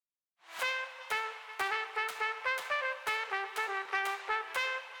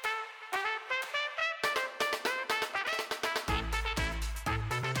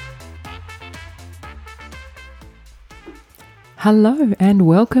Hello and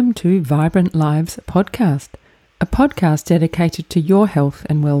welcome to Vibrant Lives podcast, a podcast dedicated to your health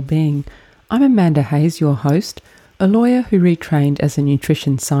and well-being. I'm Amanda Hayes, your host, a lawyer who retrained as a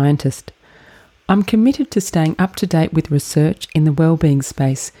nutrition scientist. I'm committed to staying up to date with research in the well-being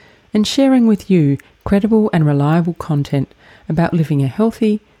space and sharing with you credible and reliable content about living a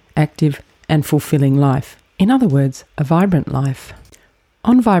healthy, active and fulfilling life. In other words, a vibrant life.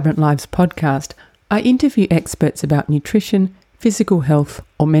 On Vibrant Lives podcast, I interview experts about nutrition, physical health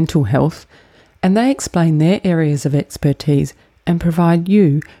or mental health, and they explain their areas of expertise and provide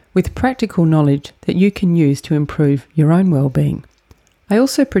you with practical knowledge that you can use to improve your own well-being. I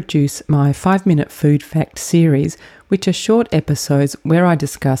also produce my 5-minute food fact series, which are short episodes where I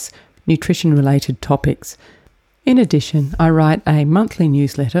discuss nutrition-related topics. In addition, I write a monthly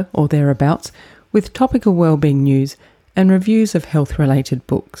newsletter or thereabouts with topical well-being news and reviews of health-related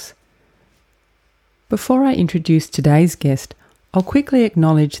books. Before I introduce today's guest, I'll quickly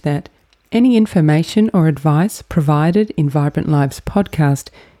acknowledge that any information or advice provided in Vibrant Lives podcast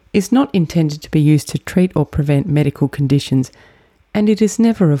is not intended to be used to treat or prevent medical conditions, and it is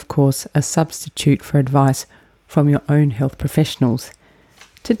never, of course, a substitute for advice from your own health professionals.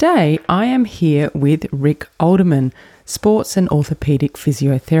 Today, I am here with Rick Alderman, sports and orthopedic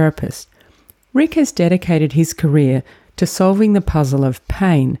physiotherapist. Rick has dedicated his career to solving the puzzle of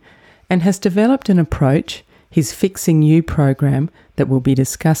pain and has developed an approach, his Fixing You program, that we'll be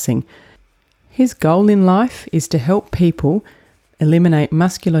discussing. His goal in life is to help people eliminate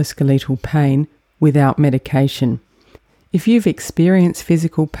musculoskeletal pain without medication. If you've experienced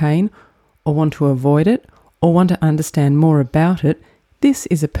physical pain or want to avoid it or want to understand more about it, this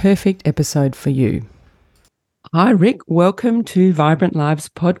is a perfect episode for you. Hi, Rick. Welcome to Vibrant Lives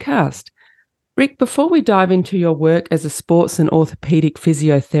podcast. Rick, before we dive into your work as a sports and orthopedic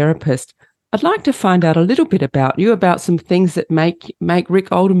physiotherapist, I'd like to find out a little bit about you, about some things that make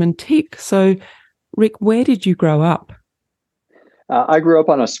Rick Alderman tick. So, Rick, where did you grow up? I grew up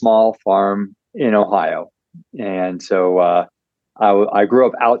on a small farm in Ohio. And so I grew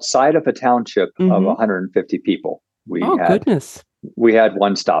up outside of a township of 150 people. Goodness. We had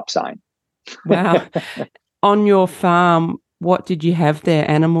one stop sign. Wow. On your farm, what did you have there?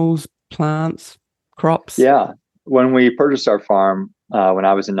 Animals, plants, crops? Yeah. When we purchased our farm, when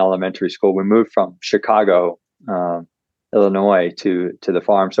I was in elementary school, we moved from Chicago, Illinois to the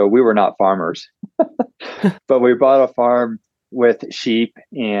farm. So we were not farmers, but we bought a farm with sheep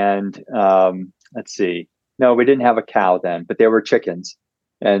and no, we didn't have a cow then, but there were chickens.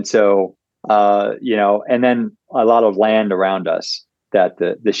 And so, and then a lot of land around us that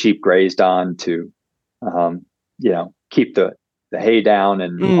the sheep grazed on to, keep the hay down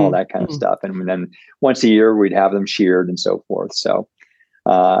and all that kind of stuff. And then once a year we'd have them sheared and so forth. So,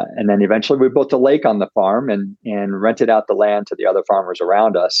 and then eventually we built a lake on the farm and rented out the land to the other farmers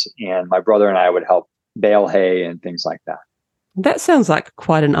around us. And my brother and I would help bale hay and things like that. That sounds like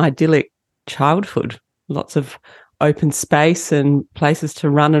quite an idyllic childhood. Lots of open space and places to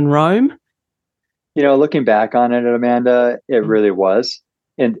run and roam. Looking back on it, Amanda, it really was.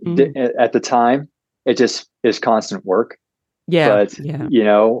 And at the time, it just is constant work. Yeah.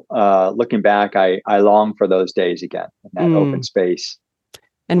 But, looking back, I long for those days again in that open space.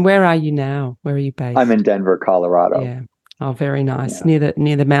 And where are you now? Where are you based? I'm in Denver, Colorado. Yeah. Oh, very nice. Yeah.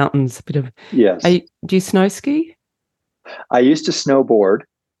 Near the mountains. A bit of. Yes. Do you snow ski? I used to snowboard.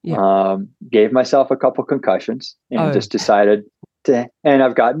 Yeah. Gave myself a couple concussions and just decided to, and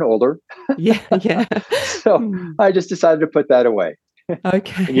I've gotten older. Yeah. So I just decided to put that away.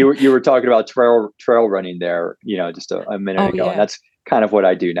 Okay. And you were talking about trail running there, just a minute ago. Yeah. And that's kind of what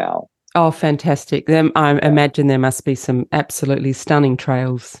I do now. Oh, fantastic. I imagine there must be some absolutely stunning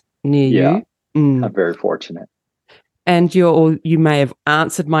trails near you. I'm very fortunate. And you may have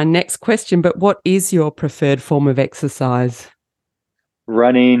answered my next question, but what is your preferred form of exercise?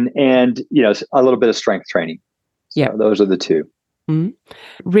 Running and, a little bit of strength training. So those are the two.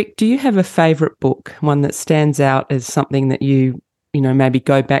 Rick, do you have a favorite book, one that stands out as something that you maybe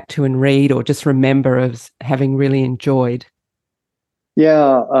go back to and read or just remember as having really enjoyed?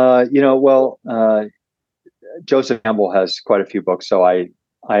 Yeah. Joseph Campbell has quite a few books. So I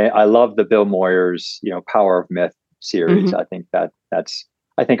love the Bill Moyers, Power of Myth series. I think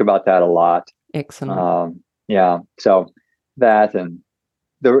I think about that a lot. Excellent. So that and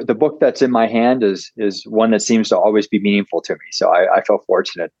the book that's in my hand is one that seems to always be meaningful to me. So I feel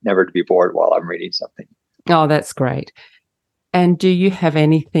fortunate never to be bored while I'm reading something. Oh, that's great. And do you have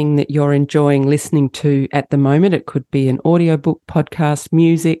anything that you're enjoying listening to at the moment? It could be an audiobook, podcast,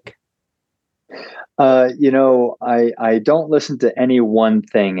 music. I don't listen to any one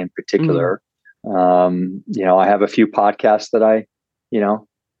thing in particular. I have a few podcasts that I,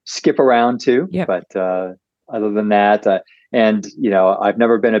 skip around to, Yep. but other than that, I've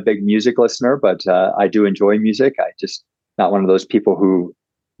never been a big music listener, but I do enjoy music. I just not one of those people who,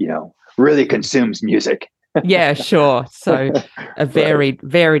 really consumes music. Yeah, sure. So a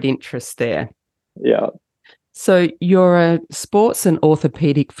varied interest there. Yeah. So you're a sports and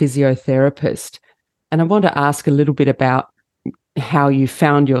orthopedic physiotherapist, and I want to ask a little bit about how you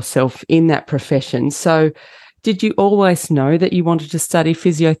found yourself in that profession. So did you always know that you wanted to study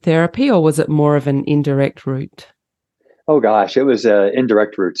physiotherapy, or was it more of an indirect route? Oh gosh, it was an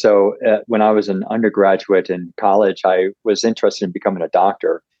indirect route. So when I was an undergraduate in college, I was interested in becoming a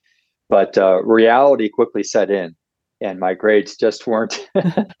doctor, but reality quickly set in, and my grades just weren't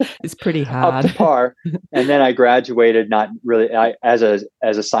It's pretty up to hard. par. And then I graduated not really as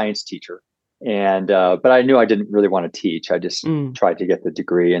a science teacher, and but I knew I didn't really want to teach. I just tried to get the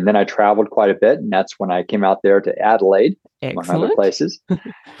degree, and then I traveled quite a bit, and that's when I came out there to Adelaide, among other Excellent. places.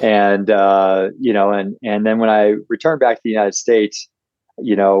 And and then when I returned back to the United States,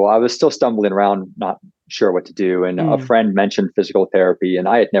 I was still stumbling around, not sure what to do. And a friend mentioned physical therapy, and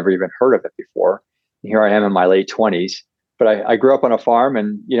I had never even heard of it before. Here I am in my late 20s, but I grew up on a farm,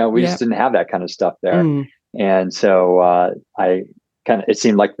 and we just didn't have that kind of stuff there. And so it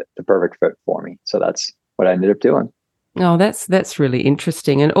seemed like the perfect fit for me. So that's what I ended up doing. Oh, that's really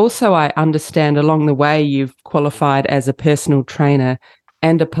interesting. And also I understand along the way you've qualified as a personal trainer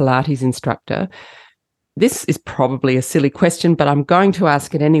and a Pilates instructor. This is probably a silly question, but I'm going to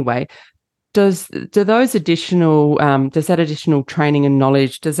ask it anyway. Does that additional training and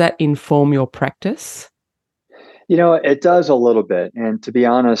knowledge, does that inform your practice? It does a little bit. And to be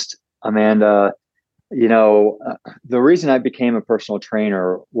honest, Amanda, the reason I became a personal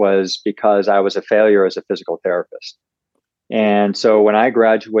trainer was because I was a failure as a physical therapist. And so when I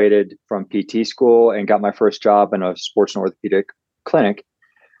graduated from PT school and got my first job in a sports and orthopedic clinic,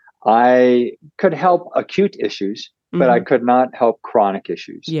 I could help acute issues, but I could not help chronic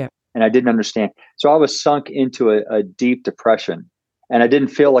issues. Yeah. And I didn't understand. So I was sunk into a deep depression, and I didn't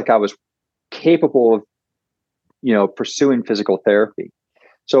feel like I was capable of, pursuing physical therapy.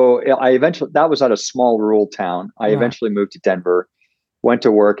 So that was at a small rural town. I eventually moved to Denver, went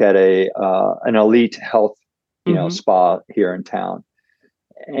to work at an elite health, spa here in town.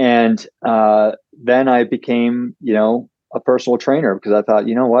 And then I became, a personal trainer because I thought,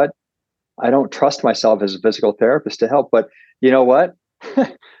 you know what? I don't trust myself as a physical therapist to help. But you know what?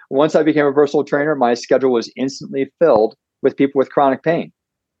 Once I became a personal trainer, my schedule was instantly filled with people with chronic pain.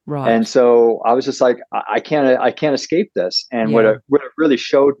 Right. And so I was just like, I can't escape this. And what it really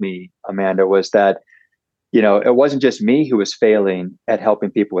showed me, Amanda, was that, it wasn't just me who was failing at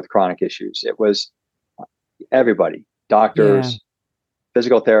helping people with chronic issues. It was everybody, doctors,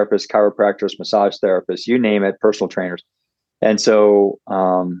 physical therapists, chiropractors, massage therapists, you name it, personal trainers. And so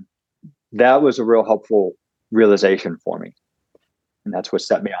that was a real helpful realization for me. And that's what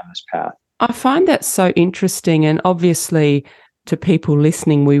set me on this path. I find that so interesting. And obviously, to people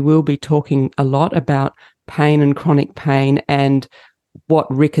listening, we will be talking a lot about pain and chronic pain and what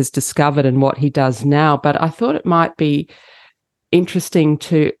Rick has discovered and what he does now. But I thought it might be interesting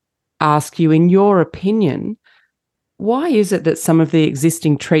to ask you, in your opinion, why is it that some of the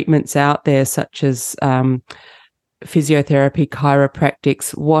existing treatments out there, such as physiotherapy,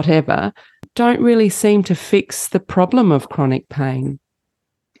 chiropractics, whatever, don't really seem to fix the problem of chronic pain?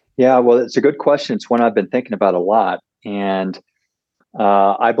 Yeah, well, it's a good question. It's one I've been thinking about a lot. And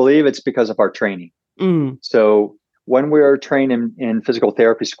I believe it's because of our training. So when we're trained in physical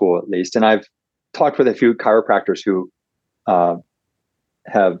therapy school, at least, and I've talked with a few chiropractors who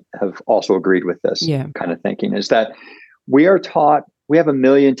have also agreed with this kind of thinking, is that we are taught, we have a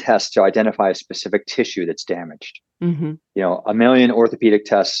million tests to identify a specific tissue that's damaged. A million orthopedic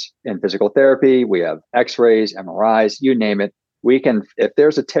tests in physical therapy. We have x-rays, MRIs, you name it. We can, if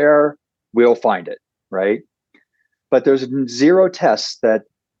there's a tear, we'll find it, right? But there's zero tests that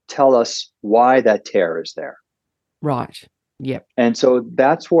tell us why that tear is there. Right. Yep. And so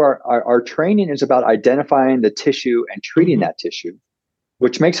that's where our training is about identifying the tissue and treating that tissue,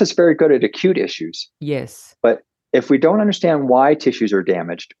 which makes us very good at acute issues. Yes. But if we don't understand why tissues are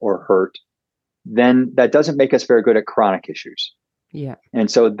damaged or hurt, then that doesn't make us very good at chronic issues. Yeah.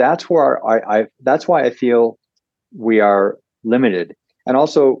 And so that's where that's why I feel we are limited. And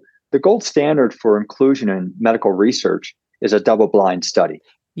also, the gold standard for inclusion in medical research is a double-blind study.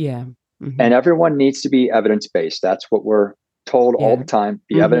 Yeah. And everyone needs to be evidence-based. That's what we're told all the time.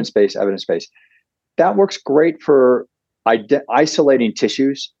 Be evidence-based, evidence-based. That works great for isolating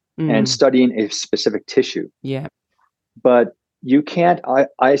tissues and studying a specific tissue. Yeah. But you can't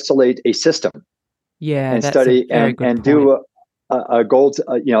isolate a system. Yeah, and that's a study very good and point. do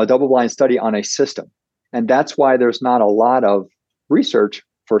a double-blind study on a system. And that's why there's not a lot of research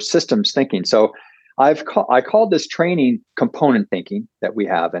for systems thinking. So I called this training component thinking that we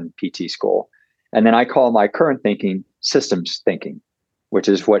have in PT school. And then I call my current thinking systems thinking, which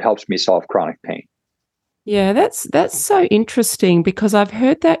is what helps me solve chronic pain. Yeah, that's so interesting, because I've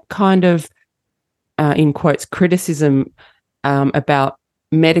heard that kind of, in quotes, criticism about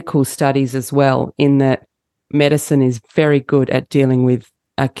medical studies as well, in that medicine is very good at dealing with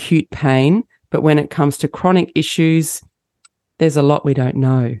acute pain, but when it comes to chronic issues, there's a lot we don't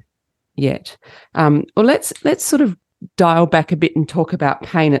know yet. Well, let's sort of dial back a bit and talk about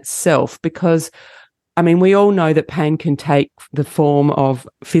pain itself, because I mean, we all know that pain can take the form of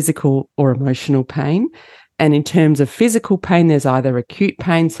physical or emotional pain. And in terms of physical pain, there's either acute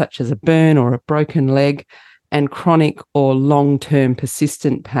pain, such as a burn or a broken leg, and chronic or long-term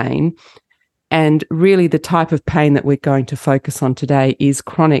persistent pain. And really, the type of pain that we're going to focus on today is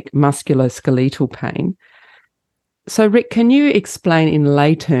chronic musculoskeletal pain. So, Rick, can you explain in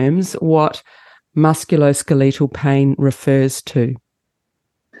lay terms what musculoskeletal pain refers to?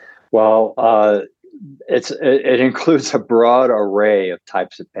 Well, it includes a broad array of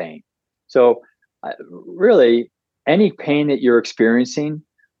types of pain. So, really, any pain that you're experiencing,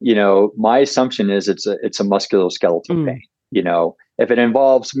 my assumption is it's a musculoskeletal pain. If it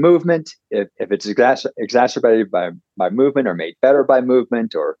involves movement, if it's exacerbated by movement, or made better by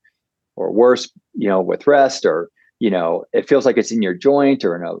movement, or worse, with rest, or it feels like it's in your joint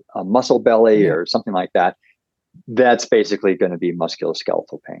or in a muscle belly or something like that, that's basically going to be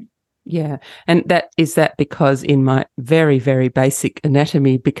musculoskeletal pain. Yeah. And is that because in my very, very basic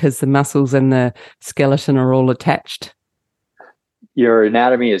anatomy, because the muscles and the skeleton are all attached? Your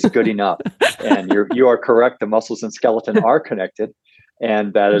anatomy is good enough. And you are correct. The muscles and skeleton are connected.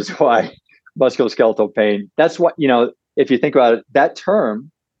 And that is why musculoskeletal pain, that's what, if you think about it, that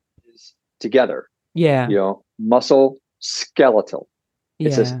term is together. Yeah. Muscle skeletal.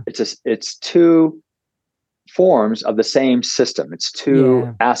 Yeah. It's two forms of the same system. It's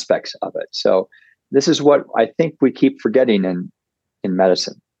two aspects of it. So this is what I think we keep forgetting in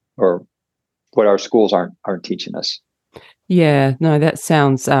medicine, or what our schools aren't teaching us. Yeah, no, that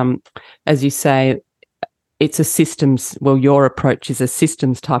sounds, as you say, it's a systems, well, your approach is a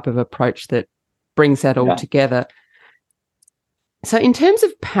systems type of approach that brings that all together. So in terms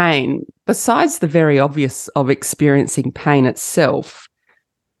of pain, besides the very obvious of experiencing pain itself,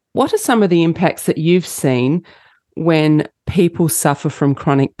 what are some of the impacts that you've seen when people suffer from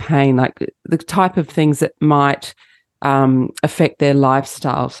chronic pain, like the type of things that might affect their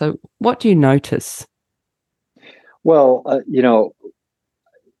lifestyle? So what do you notice? Well,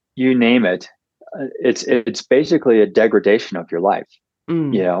 you name it. It's basically a degradation of your life.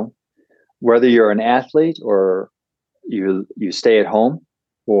 Whether you're an athlete, or you stay at home,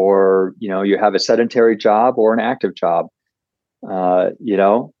 or you have a sedentary job or an active job. Your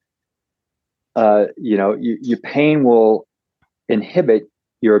pain will inhibit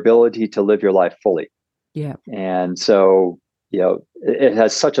your ability to live your life fully. Yeah. And so, it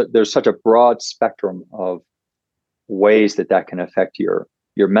has there's such a broad spectrum of ways that can affect your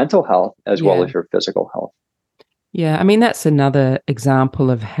mental health as well as your physical health. Yeah. I mean, that's another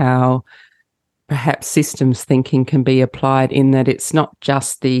example of how perhaps systems thinking can be applied, in that it's not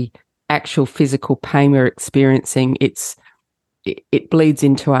just the actual physical pain we're experiencing, it bleeds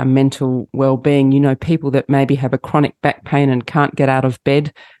into our mental well-being. People that maybe have a chronic back pain and can't get out of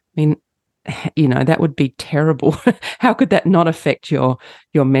bed. I mean, that would be terrible. How could that not affect your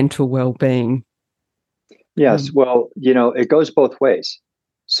mental well-being? Yes. Well, it goes both ways.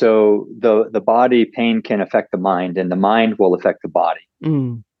 So the body pain can affect the mind, and the mind will affect the body.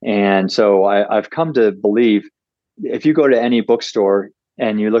 And so I've come to believe, if you go to any bookstore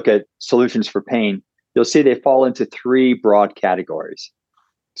and you look at solutions for pain, you'll see they fall into three broad categories.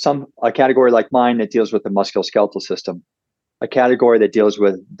 A category like mine that deals with the musculoskeletal system, a category that deals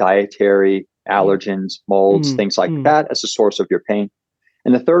with dietary, allergens, molds, things like that as a source of your pain.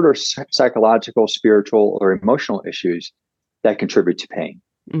 And the third are psychological, spiritual, or emotional issues that contribute to pain.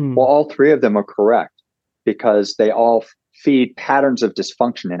 Well, all three of them are correct, because they all feed patterns of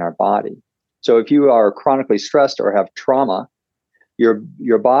dysfunction in our body. So if you are chronically stressed or have trauma,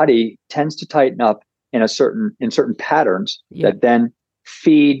 your body tends to tighten up in certain patterns that then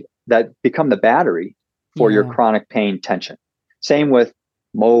that become the battery for your chronic pain tension. Same with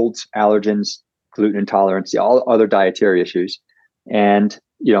molds, allergens, gluten intolerance, all other dietary issues, and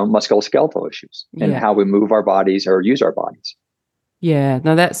musculoskeletal issues, and how we move our bodies or use our bodies. Yeah,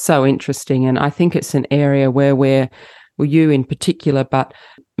 no, that's so interesting. And I think it's an area where we're well, you in particular, but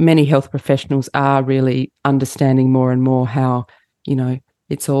many health professionals are really understanding more and more how,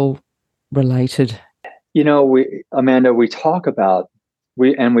 it's all related. Amanda, we've talked about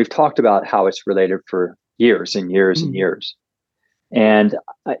how it's related for years and years and years. And,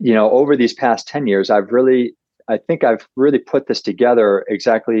 over these past 10 years, I think I've really put this together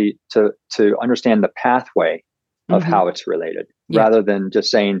exactly to understand the pathway of how it's related, rather than just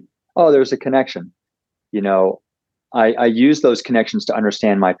saying, oh, there's a connection. I use those connections to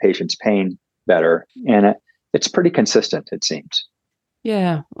understand my patient's pain better. And it's pretty consistent, it seems.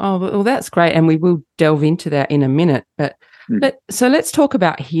 Yeah. Oh, well, that's great. And we will delve into that in a minute. But so let's talk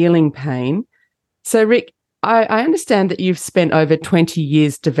about healing pain. So, Rick, I understand that you've spent over 20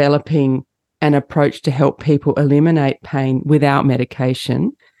 years developing an approach to help people eliminate pain without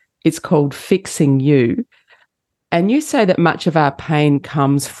medication. It's called Fixing You. And you say that much of our pain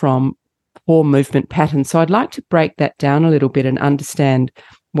comes from poor movement patterns. So I'd like to break that down a little bit and understand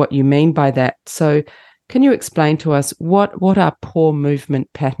what you mean by that. So can you explain to us what are poor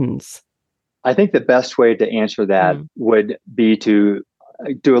movement patterns? I think the best way to answer that would be to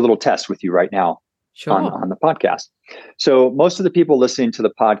do a little test with you right now on the podcast. So most of the people listening to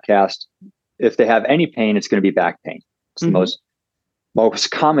the podcast, if they have any pain, it's going to be back pain. It's the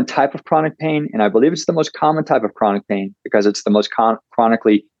most common type of chronic pain. And I believe it's the most common type of chronic pain because it's the most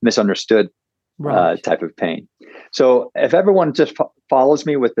chronically misunderstood type of pain. So if everyone just follows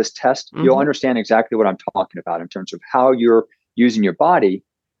me with this test, you'll understand exactly what I'm talking about in terms of how you're using your body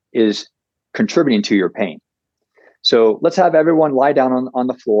is contributing to your pain. So let's have everyone lie down on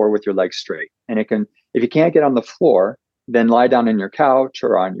the floor with your legs straight. And if you can't get on the floor, then lie down in your couch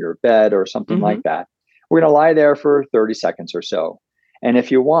or on your bed or something like that. We're going to lie there for 30 seconds or so. And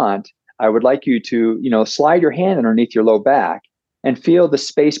if you want, I would like you to, slide your hand underneath your low back and feel the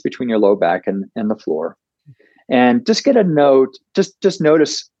space between your low back and the floor. And just get a note, just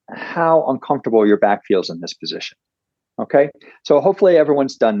notice how uncomfortable your back feels in this position. Okay. So hopefully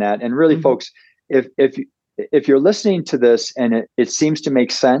everyone's done that. And really, folks, if you're listening to this and it seems to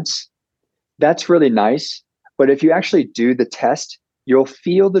make sense, that's really nice. But if you actually do the test, you'll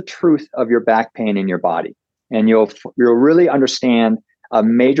feel the truth of your back pain in your body. And you'll really understand a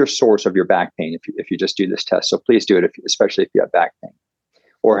major source of your back pain if you just do this test. So please do it, especially if you have back pain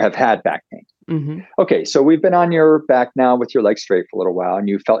or have had back pain. Okay, so we've been on your back now with your legs straight for a little while, and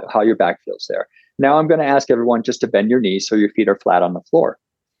you felt how your back feels there. Now I'm going to ask everyone just to bend your knees so your feet are flat on the floor.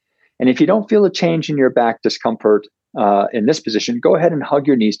 And if you don't feel a change in your back discomfort in this position, go ahead and hug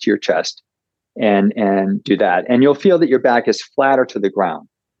your knees to your chest and do that. And you'll feel that your back is flatter to the ground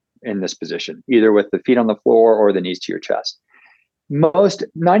in this position, either with the feet on the floor or the knees to your chest. Most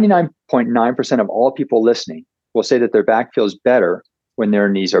 99.9% of all people listening will say that their back feels better when their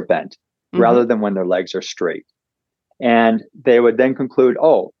knees are bent rather than when their legs are straight. And they would then conclude,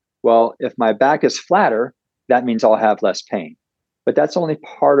 oh, well, if my back is flatter, that means I'll have less pain. But that's only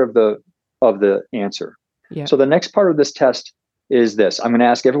part of the answer. Yeah. So the next part of this test is this. I'm going to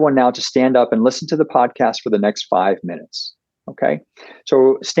ask everyone now to stand up and listen to the podcast for the next 5 minutes. Okay.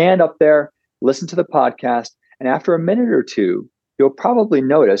 So stand up there, listen to the podcast, and after a minute or two, you'll probably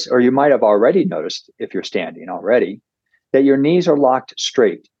notice, or you might have already noticed if you're standing already, that your knees are locked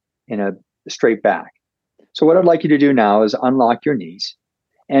straight in a straight back. So what I'd like you to do now is unlock your knees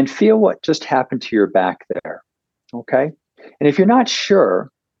and feel what just happened to your back there. Okay. And if you're not sure,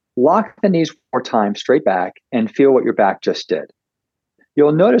 lock the knees one more time straight back and feel what your back just did.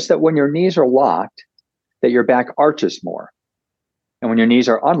 You'll notice that when your knees are locked, that your back arches more. And when your knees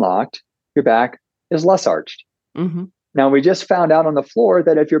are unlocked, your back is less arched. Now, we just found out on the floor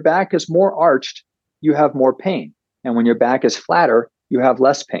that if your back is more arched, you have more pain. And when your back is flatter, you have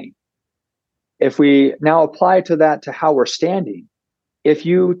less pain. If we now apply that to how we're standing, if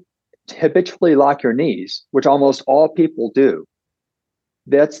you habitually lock your knees, which almost all people do,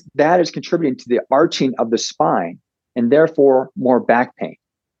 that is contributing to the arching of the spine and therefore more back pain.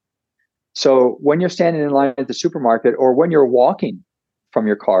 So when you're standing in line at the supermarket or when you're walking from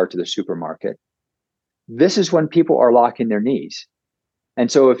your car to the supermarket, this is when people are locking their knees.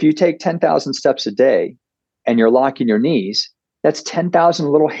 And so if you take 10,000 steps a day and you're locking your knees, that's 10,000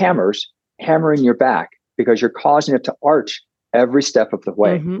 little hammers hammering your back because you're causing it to arch every step of the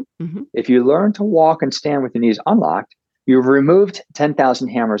way. If you learn to walk and stand with your knees unlocked, you've removed 10,000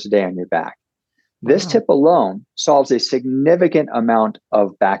 hammers a day on your back. This tip alone solves a significant amount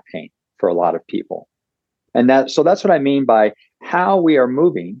of back pain for a lot of people. And that's what I mean by how we are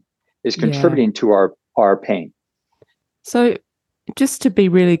moving is contributing to our pain. So just to be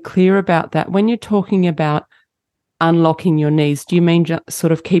really clear about that, when you're talking about unlocking your knees, do you mean just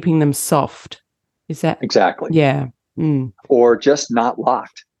sort of keeping them soft? Is that exactly? Yeah. or just not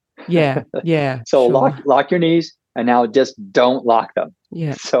locked. Yeah. Yeah. So sure. lock your knees, and now just don't lock them.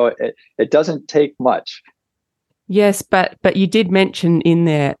 Yeah. So it doesn't take much. Yes, but you did mention in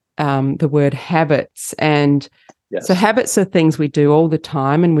there the word habits, and Yes. so habits are things we do all the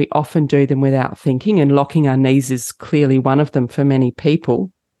time, and we often do them without thinking, and locking our knees is clearly one of them for many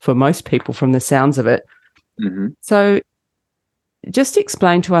people, for most people from the sounds of it. Mm-hmm. So just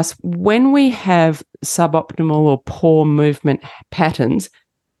explain to us, when we have suboptimal or poor movement patterns,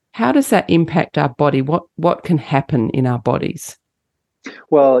 how does that impact our body? What can happen in our bodies?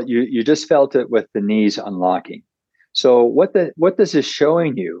 Well, you just felt it with the knees unlocking. So what this is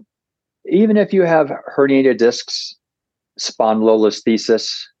showing you, even if you have herniated discs,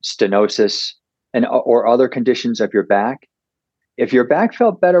 spondylolisthesis, stenosis, and or other conditions of your back, if your back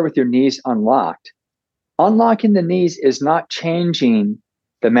felt better with your knees unlocked, unlocking the knees is not changing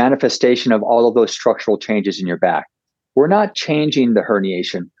the manifestation of all of those structural changes in your back. We're not changing the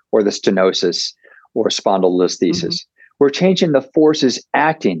herniation or the stenosis or spondylolisthesis. Mm-hmm. We're changing the forces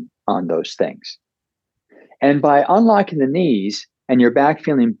acting on those things. And by unlocking the knees and your back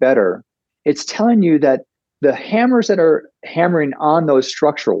feeling better, it's telling you that the hammers that are hammering on those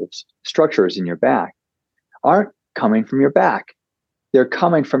structures in your back aren't coming from your back. They're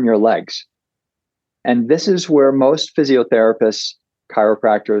coming from your legs. And this is where most physiotherapists,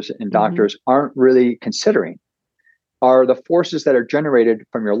 chiropractors, and doctors aren't really considering, are the forces that are generated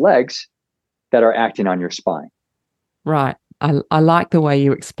from your legs that are acting on your spine. Right. I like the way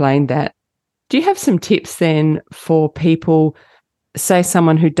you explained that. Do you have some tips then for people, say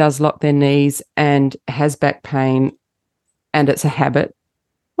someone who does lock their knees and has back pain and it's a habit?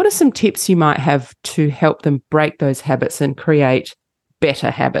 What are some tips you might have to help them break those habits and create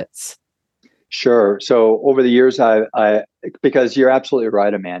better habits? Sure. So over the years, I because you're absolutely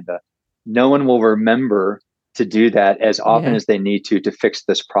right, Amanda, no one will remember to do that as often as they need to fix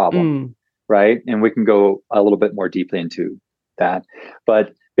this problem, right? And we can go a little bit more deeply into that.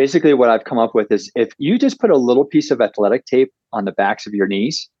 But basically what I've come up with is, if you just put a little piece of athletic tape on the backs of your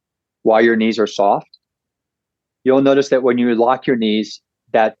knees while your knees are soft, you'll notice that when you lock your knees,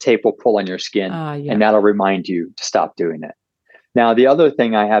 that tape will pull on your skin, and that'll remind you to stop doing it. Now, the other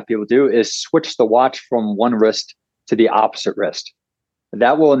thing I have people do is switch the watch from one wrist to the opposite wrist.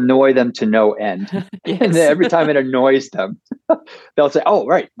 That will annoy them to no end. And every time it annoys them, they'll say, oh,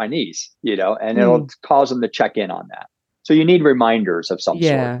 right, my knees, and it'll cause them to check in on that. So you need reminders of some sort.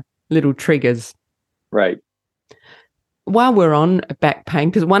 Yeah, little triggers. Right. While we're on back pain,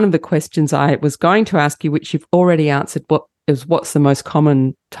 because one of the questions I was going to ask you, which you've already answered, what's the most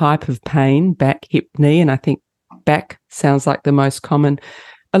common type of pain? Back, hip, knee, and I think back sounds like the most common.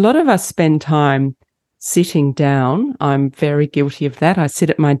 A lot of us spend time sitting down. I'm very guilty of that. I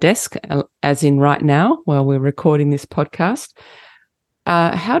sit at my desk, as in right now, while we're recording this podcast.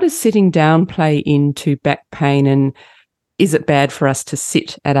 How does sitting down play into back pain, and is it bad for us to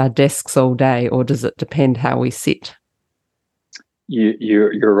sit at our desks all day, or does it depend how we sit?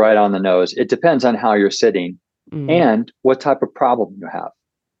 You're right on the nose. It depends on how you're sitting and what type of problem you have.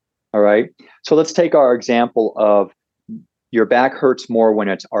 All right. So let's take our example of your back hurts more when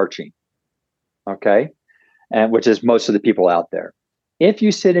it's arching. Okay. And which is most of the people out there. If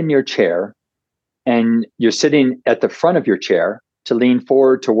you sit in your chair and you're sitting at the front of your chair to lean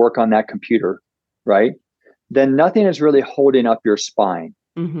forward to work on that computer, right? Then nothing is really holding up your spine.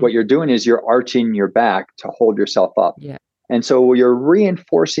 What you're doing is you're arching your back to hold yourself up. Yeah. And so you're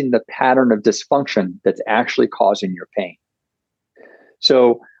reinforcing the pattern of dysfunction that's actually causing your pain.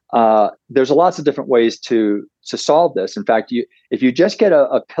 So there's lots of different ways to solve this. In fact, if you just get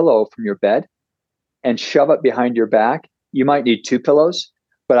a pillow from your bed and shove it behind your back, you might need two pillows,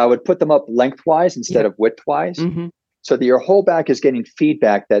 but I would put them up lengthwise instead of widthwise, so that your whole back is getting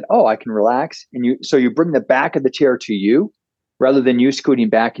feedback that, oh, I can relax. And you bring the back of the chair to you rather than you scooting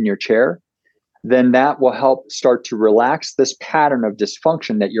back in your chair. Then that will help start to relax this pattern of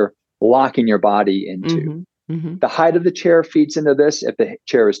dysfunction that you're locking your body into. The height of the chair feeds into this. If the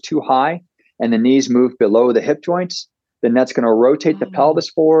chair is too high and the knees move below the hip joints, then that's going to rotate the pelvis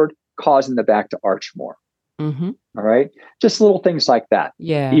forward, causing the back to arch more. All right. Just little things like that.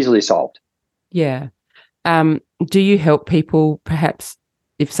 Yeah. Easily solved. Yeah. Do you help people, perhaps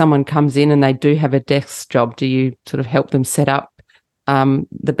if someone comes in and they do have a desk job, do you sort of help them set up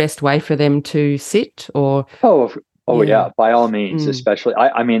the best way for them to sit? Or yeah, by all means, especially.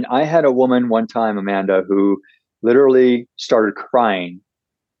 I had a woman one time, Amanda, who literally started crying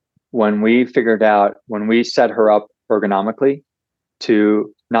when we set her up ergonomically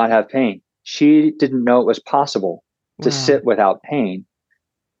to not have pain. She didn't know it was possible to sit without pain.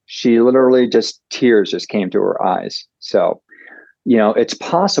 she literally tears just came to her eyes. So, it's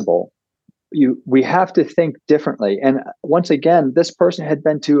possible. We have to think differently. And once again, this person had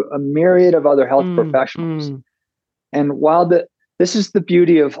been to a myriad of other health professionals. And while this is the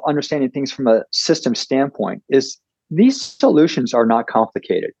beauty of understanding things from a system standpoint, is these solutions are not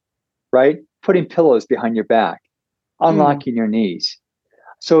complicated, right? Putting pillows behind your back, unlocking your knees.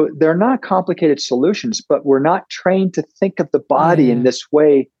 So they're not complicated solutions, but we're not trained to think of the body in this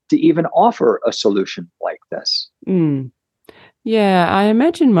way to even offer a solution like this. Yeah, I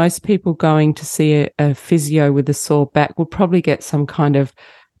imagine most people going to see a physio with a sore back will probably get some kind of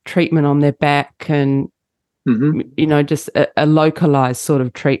treatment on their back and, just a localized sort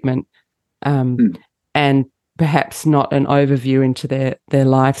of treatment, and perhaps not an overview into their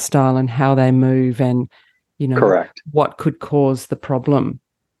lifestyle and how they move and, Correct. What could cause the problem.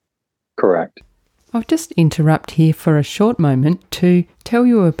 Correct. I'll just interrupt here for a short moment to tell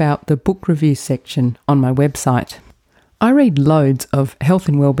you about the book review section on my website. I read loads of health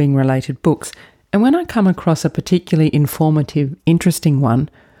and wellbeing related books, and when I come across a particularly informative, interesting one,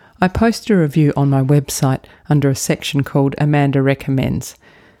 I post a review on my website under a section called Amanda Recommends.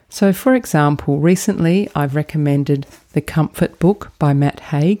 So, for example, recently I've recommended The Comfort Book by Matt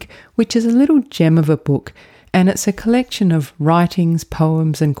Haig, which is a little gem of a book, and it's a collection of writings,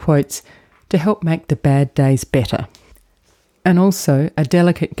 poems and quotes to help make the bad days better. And also A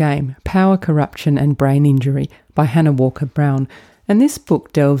Delicate Game, Power, Corruption and Brain Injury by Hannah Walker Brown. And this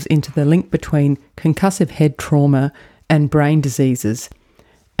book delves into the link between concussive head trauma and brain diseases,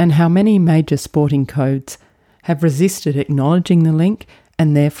 and how many major sporting codes have resisted acknowledging the link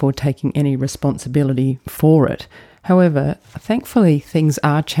and therefore taking any responsibility for it. However, thankfully things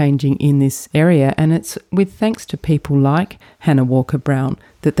are changing in this area, and it's with thanks to people like Hannah Walker Brown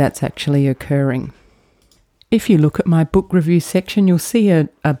that that's actually occurring. If you look at my book review section, you'll see a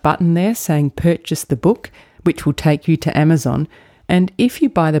button there saying purchase the book, which will take you to Amazon. And if you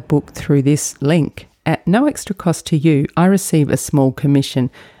buy the book through this link, at no extra cost to you, I receive a small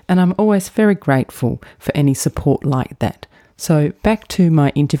commission, and I'm always very grateful for any support like that. So back to my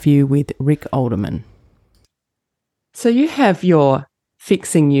interview with Rick Alderman. So you have your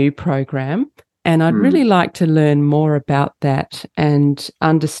Fixing You program, and I'd really like to learn more about that and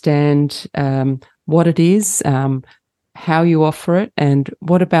understand what it is, how you offer it, and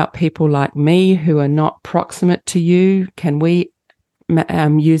what about people like me who are not proximate to you? Can we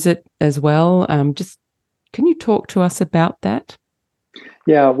use it as well? Can you talk to us about that?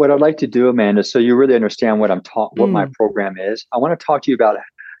 Yeah, what I'd like to do, Amanda, so you really understand what what my program is. I want to talk to you about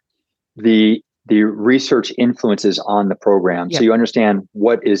the research influences on the program, so you understand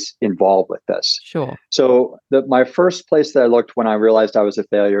what is involved with this. Sure. So my first place that I looked when I realized I was a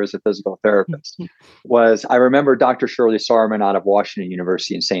failure as a physical therapist was, I remember Dr. Shirley Sahrmann out of Washington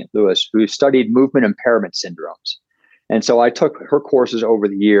University in St. Louis, who studied movement impairment syndromes. And so I took her courses over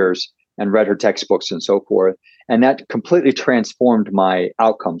the years and read her textbooks and so forth. And that completely transformed my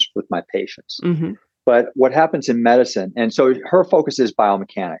outcomes with my patients. But what happens in medicine, and so her focus is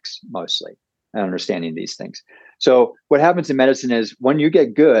biomechanics mostly, and understanding these things. So what happens in medicine is when you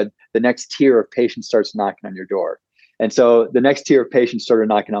get good, the next tier of patients starts knocking on your door. And so the next tier of patients started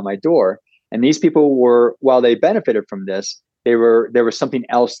knocking on my door. And these people were, while they benefited from this, there was something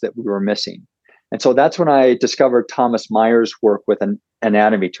else that we were missing. And so that's when I discovered Thomas Myers' work with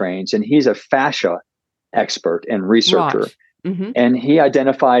anatomy trains. And he's a fascia expert and researcher. Right. And he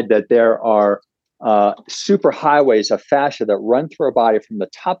identified that there are super highways of fascia that run through our body from the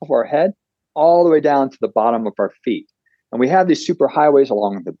top of our head all the way down to the bottom of our feet. And we have these super highways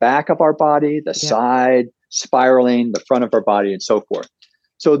along the back of our body, the side, spiraling, the front of our body, and so forth.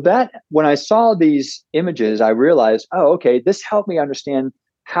 So that when I saw these images, I realized, oh, okay, this helped me understand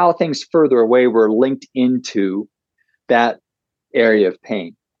how things further away were linked into that area of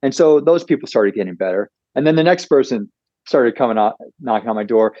pain. And so those people started getting better. And then the next person started knocking on my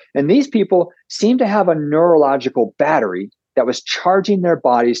door. And these people seemed to have a neurological battery that was charging their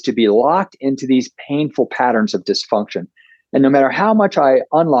bodies to be locked into these painful patterns of dysfunction. And no matter how much I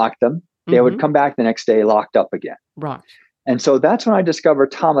unlocked them, they would come back the next day locked up again. Right. And so that's when I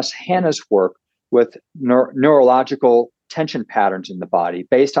discovered Thomas Hanna's work with neurological tension patterns in the body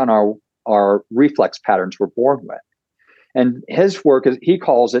based on our reflex patterns we're born with. And his work, he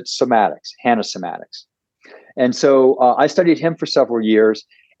calls it somatics, Hanna somatics. And so I studied him for several years.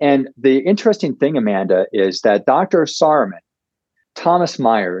 And the interesting thing, Amanda, is that Dr. Sahrmann, Thomas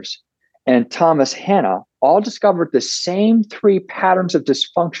Myers, and Thomas Hanna all discovered the same 3 patterns of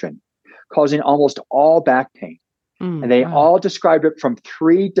dysfunction causing almost all back pain. And they all described it from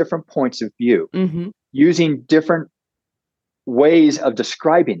 3 different points of view, using different ways of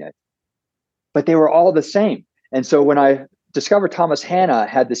describing it, but they were all the same. And so when I discovered Thomas Hanna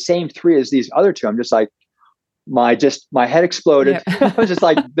had the same three as these other two, I'm just like, my head exploded. Yep. I was just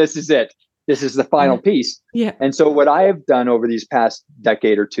like, this is it. This is the final piece. Yeah. And so what I have done over these past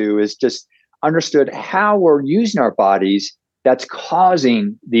decade or two is just understood how we're using our bodies that's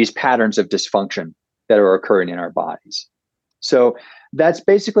causing these patterns of dysfunction that are occurring in our bodies. So that's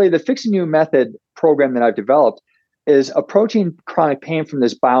basically the Fixing You method program that I've developed, is approaching chronic pain from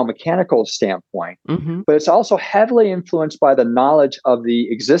this biomechanical standpoint, but it's also heavily influenced by the knowledge of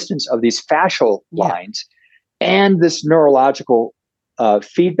the existence of these fascial lines and this neurological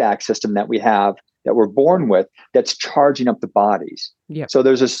feedback system that we have, that we're born with, that's charging up the bodies. So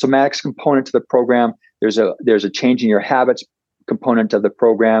there's a somatics component to the program. There's a changing your habits component of the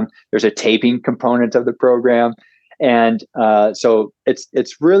program. There's a taping component of the program. And so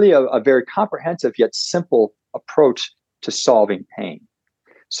it's really a very comprehensive yet simple approach to solving pain.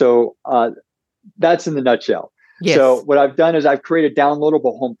 So that's in the nutshell. Yes. So what I've done is I've created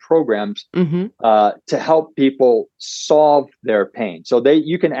downloadable home programs to help people solve their pain. So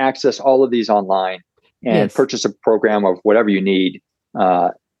you can access all of these online and purchase a program of whatever you need,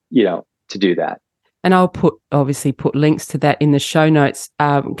 to do that. And I'll obviously put links to that in the show notes.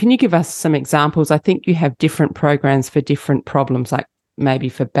 Can you give us some examples? I think you have different programs for different problems, like maybe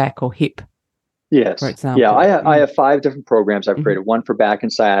for back or hip. Yes. For example. Yeah, I have 5 different programs I've created. One for back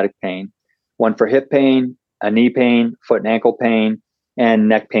and sciatic pain, one for hip pain, a knee pain, foot and ankle pain, and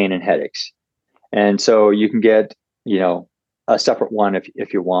neck pain and headaches. And so you can get, a separate one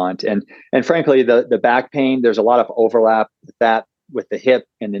if you want. And frankly, the back pain, there's a lot of overlap with that, with the hip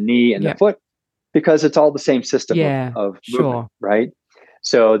and the knee and the foot, because it's all the same system of movement, right?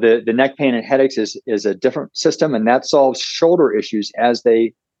 So the neck pain and headaches is a different system, and that solves shoulder issues as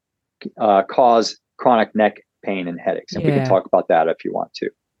they cause chronic neck pain and headaches. And we can talk about that if you want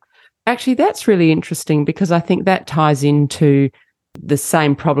to. Actually, that's really interesting, because I think that ties into the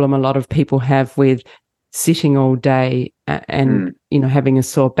same problem a lot of people have with sitting all day and having a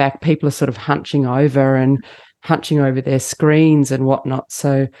sore back. People are sort of hunching over their screens and whatnot.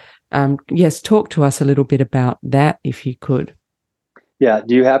 So yes, talk to us a little bit about that, if you could. Yeah.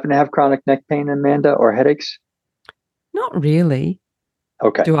 Do you happen to have chronic neck pain, Amanda, or headaches? Not really.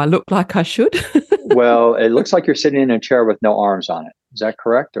 Okay. Do I look like I should? Well, it looks like you're sitting in a chair with no arms on it. Is that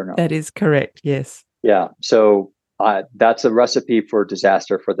correct or no? That is correct, yes. Yeah. So that's a recipe for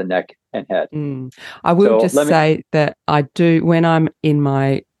disaster for the neck and head. I will say that I do, when I'm in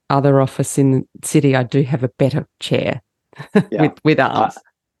my other office in the city, I do have a better chair with arms.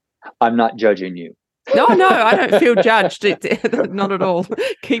 I'm not judging you. No, I don't feel judged. Not at all.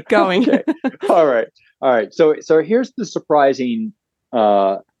 Keep going. Okay. All right. So here's the surprising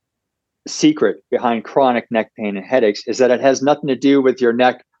secret behind chronic neck pain and headaches, is that it has nothing to do with your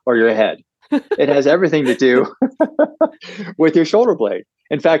neck or your head. It has everything to do with your shoulder blade.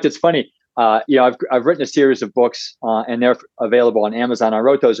 In fact, it's funny. I've written a series of books and they're available on Amazon. I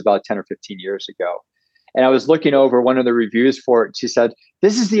wrote those about 10 or 15 years ago. And I was looking over one of the reviews for it. She said,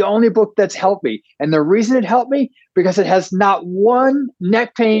 "This is the only book that's helped me. And the reason it helped me, because it has not one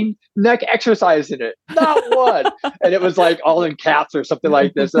neck exercise in it. Not one." And it was like all in caps or something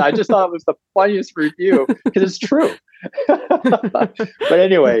like this. And I just thought it was the funniest review, because it's true. But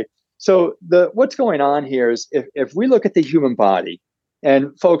anyway, so what's going on here is if we look at the human body,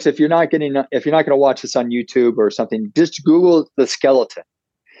 and folks, if you're not going to watch this on YouTube or something, just Google the skeleton,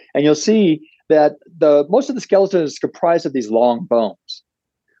 and you'll see that most of the skeleton is comprised of these long bones.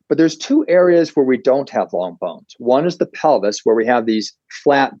 But there's 2 areas where we don't have long bones. One is the pelvis, where we have these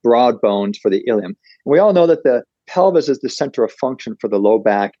flat, broad bones for the ilium. And we all know that the pelvis is the center of function for the low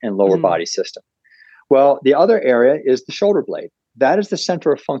back and lower body system. Well, the other area is the shoulder blade. That is the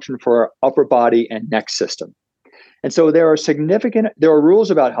center of function for our upper body and neck system. And so there are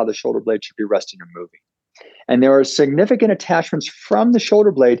rules about how the shoulder blade should be resting or moving. And there are significant attachments from the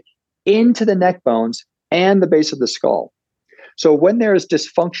shoulder blade into the neck bones and the base of the skull. So when there is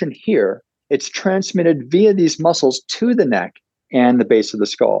dysfunction here, it's transmitted via these muscles to the neck and the base of the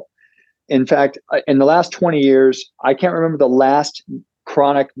skull. In fact, in the last 20 years, I can't remember the last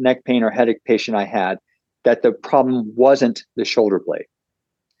chronic neck pain or headache patient I had that the problem wasn't the shoulder blade.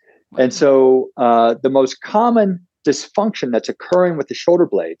 And so the most common dysfunction that's occurring with the shoulder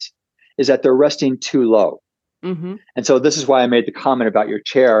blades is that they're resting too low. And so this is why I made the comment about your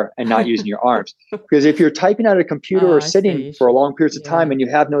chair and not using your arms. Because if you're typing at a computer or sitting for a long periods of time and you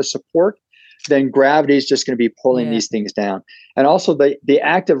have no support, then gravity is just going to be pulling these things down. And also the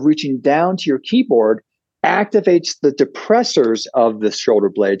act of reaching down to your keyboard activates the depressors of the shoulder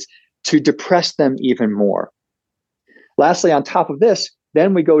blades to depress them even more. Lastly, on top of this,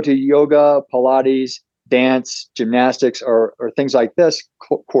 then we go to yoga, Pilates, dance, gymnastics, or things like this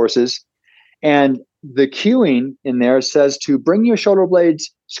courses. And the cueing in there says to bring your shoulder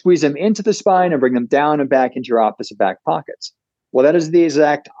blades, squeeze them into the spine and bring them down and back into your opposite back pockets. Well, that is the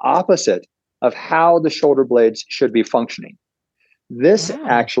exact opposite of how the shoulder blades should be functioning. This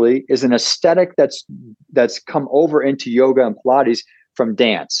actually is an aesthetic that's come over into yoga and Pilates from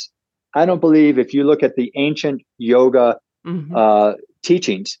dance. I don't believe if you look at the ancient yoga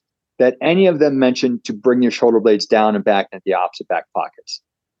teachings that any of them mention to bring your shoulder blades down and back into the opposite back pockets.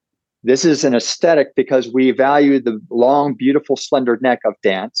 This is an aesthetic because we value the long, beautiful, slender neck of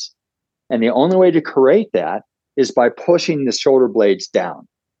dance. And the only way to create that is by pushing the shoulder blades down.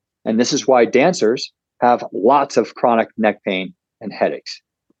 And this is why dancers have lots of chronic neck pain and headaches.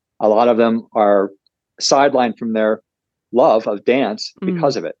 A lot of them are sidelined from their love of dance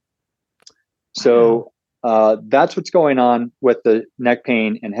because of it. So that's what's going on with the neck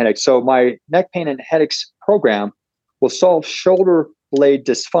pain and headaches. So my neck pain and headaches program will solve shoulder blade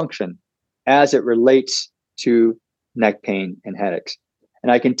dysfunction as it relates to neck pain and headaches.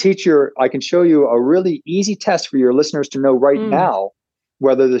 And I can show you a really easy test for your listeners to know right now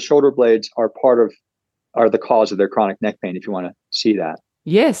whether the shoulder blades are the cause of their chronic neck pain, if you want to see that.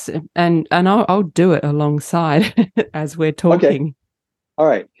 Yes, and I'll do it alongside as we're talking. Okay. All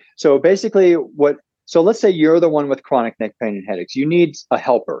right. So basically so let's say you're the one with chronic neck pain and headaches. You need a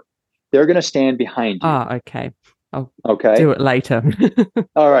helper. They're going to stand behind you. Okay. I'll do it later.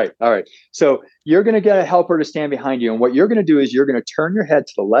 All right. So you're going to get a helper to stand behind you. And what you're going to do is you're going to turn your head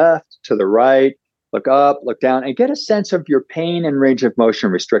to the left, to the right, look up, look down, and get a sense of your pain and range of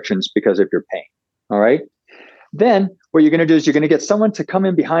motion restrictions because of your pain. All right. Then what you're going to do is you're going to get someone to come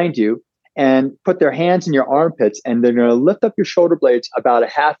in behind you and put their hands in your armpits, and they're going to lift up your shoulder blades about a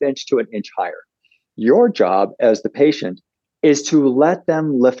half inch to an inch higher. Your job as the patient is to let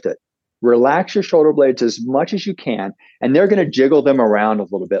them lift it. Relax your shoulder blades as much as you can, and they're going to jiggle them around a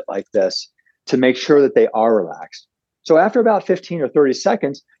little bit like this to make sure that they are relaxed. So after about 15 or 30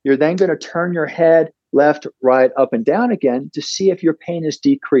 seconds, you're then going to turn your head left, right, up, and down again to see if your pain is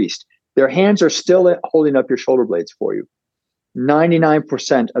decreased. Their hands are still holding up your shoulder blades for you.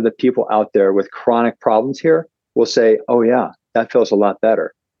 99% of the people out there with chronic problems here will say, oh yeah, that feels a lot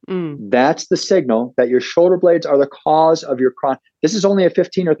better. That's the signal that your shoulder blades are the cause of your chronic. This is only a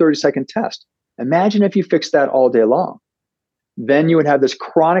 15 or 30 second test. Imagine if you fix that all day long. Then you would have this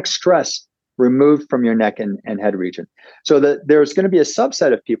chronic stress removed from your neck and head region. So there's going to be a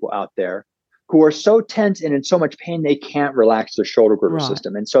subset of people out there who are so tense and in so much pain, they can't relax their shoulder girdle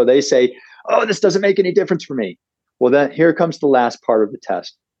system. And so they say, oh, this doesn't make any difference for me. Well, then here comes the last part of the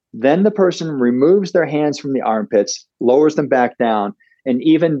test. Then the person removes their hands from the armpits, lowers them back down. And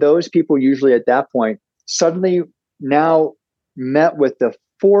even those people usually at that point suddenly now met with the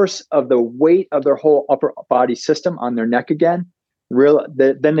force of the weight of their whole upper body system on their neck again.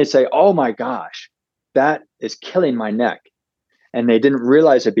 Then they say, oh my gosh, that is killing my neck. And they didn't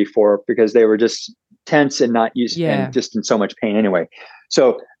realize it before because they were just tense and not used and just in so much pain anyway.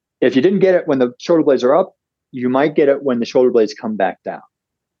 So if you didn't get it when the shoulder blades are up, you might get it when the shoulder blades come back down.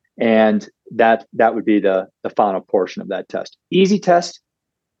 And that would be the final portion of that test. Easy test.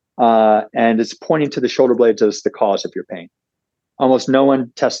 And it's pointing to the shoulder blades as the cause of your pain. Almost no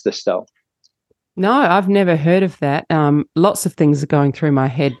one tests this though. No, I've never heard of that. Lots of things are going through my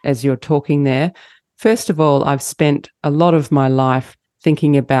head as you're talking there. First of all, I've spent a lot of my life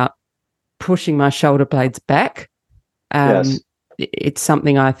thinking about pushing my shoulder blades back. Yes. It's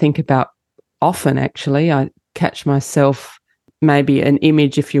something I think about often, actually. I catch myself, maybe an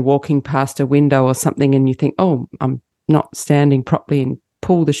image if you're walking past a window or something and you think, oh, I'm not standing properly, and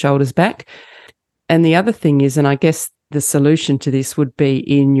pull the shoulders back. And the other thing is, and I guess the solution to this would be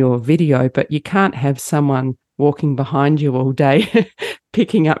in your video, but you can't have someone walking behind you all day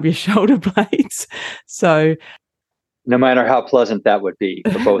picking up your shoulder blades. So no matter how pleasant that would be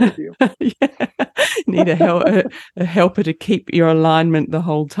for both of you. Need a helper to keep your alignment the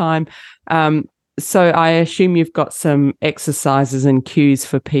whole time. So I assume you've got some exercises and cues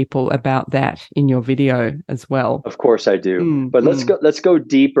for people about that in your video as well. Of course I do. But let's go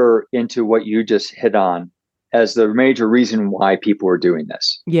deeper into what you just hit on as the major reason why people are doing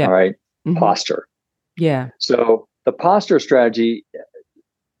this. Yeah. All right. Posture. Yeah. So the posture strategy,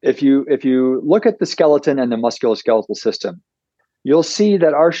 if you look at the skeleton and the musculoskeletal system, you'll see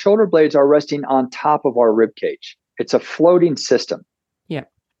that our shoulder blades are resting on top of our rib cage. It's a floating system. Yeah.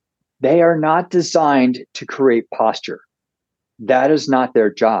 They are not designed to create posture. That is not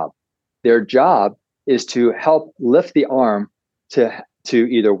their job. Their job is to help lift the arm to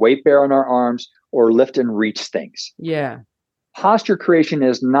either weight bear on our arms or lift and reach things. Yeah. Posture creation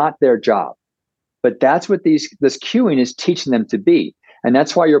is not their job, but that's what this cueing is teaching them to be. And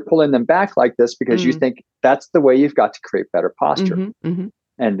that's why you're pulling them back like this, because you think that's the way you've got to create better posture.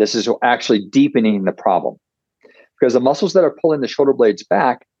 And this is actually deepening the problem, because the muscles that are pulling the shoulder blades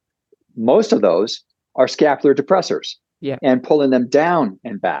back, most of those are scapular depressors and pulling them down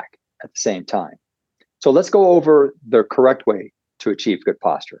and back at the same time. So let's go over the correct way to achieve good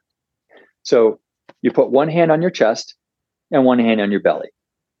posture. So you put one hand on your chest and one hand on your belly.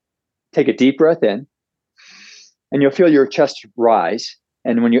 Take a deep breath in, and you'll feel your chest rise.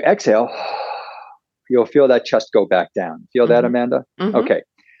 And when you exhale, you'll feel that chest go back down. Feel that, Amanda? Okay.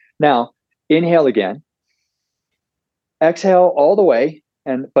 Now, inhale again. Exhale all the way,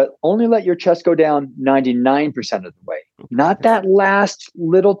 but only let your chest go down 99% of the way. Not that last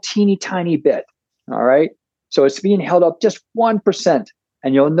little teeny tiny bit. All right? So it's being held up just 1%.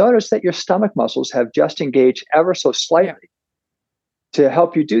 And you'll notice that your stomach muscles have just engaged ever so slightly to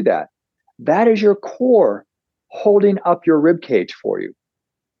help you do that. That is your core holding up your rib cage for you.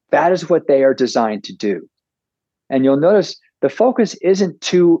 That is what they are designed to do. And you'll notice the focus isn't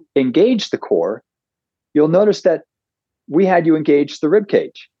to engage the core. You'll notice that we had you engage the rib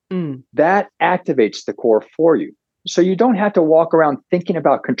cage. That activates the core for you. So you don't have to walk around thinking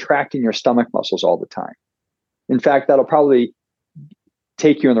about contracting your stomach muscles all the time. In fact, that'll probably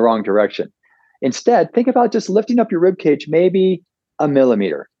take you in the wrong direction. Instead, think about just lifting up your rib cage maybe a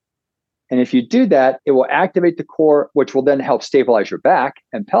millimeter. And if you do that, it will activate the core, which will then help stabilize your back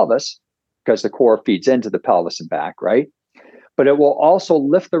and pelvis, because the core feeds into the pelvis and back, right? But it will also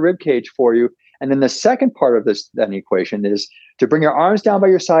lift the rib cage for you. And then the second part of this then equation is to bring your arms down by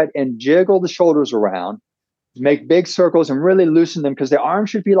your side and jiggle the shoulders around, make big circles and really loosen them, because the arms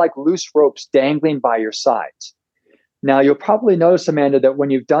should be like loose ropes dangling by your sides. Now, you'll probably notice, Amanda, that when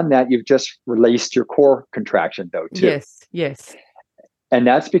you've done that, you've just released your core contraction, though, too. Yes. And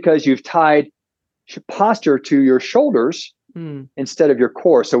that's because you've tied posture to your shoulders instead of your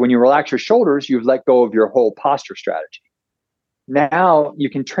core. So when you relax your shoulders, you've let go of your whole posture strategy. Now you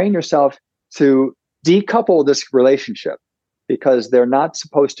can train yourself to decouple this relationship, because they're not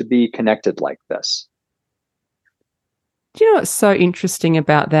supposed to be connected like this. Do you know what's so interesting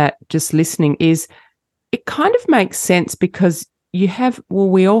about that, just listening, is it kind of makes sense, because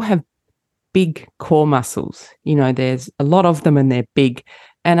we all have big core muscles. You know, there's a lot of them and they're big.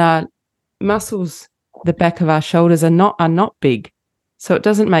 And our muscles, the back of our shoulders, are not big. So it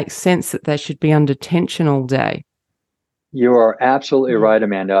doesn't make sense that they should be under tension all day. You are absolutely right,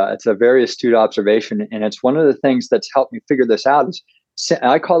 Amanda. It's a very astute observation. And it's one of the things that's helped me figure this out.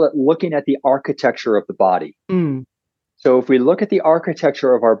 I call it looking at the architecture of the body. So if we look at the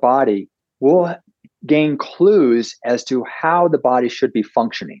architecture of our body, we'll gain clues as to how the body should be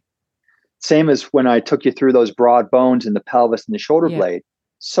functioning. Same as when I took you through those broad bones in the pelvis and the shoulder blade.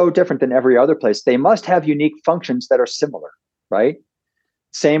 So different than every other place. They must have unique functions that are similar, right?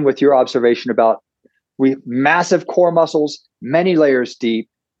 Same with your observation about massive core muscles, many layers deep,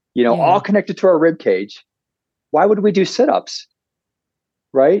 all connected to our rib cage. Why would we do sit-ups,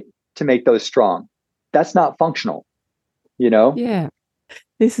 right? To make those strong. That's not functional, Yeah.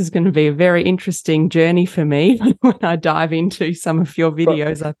 This is going to be a very interesting journey for me when I dive into some of your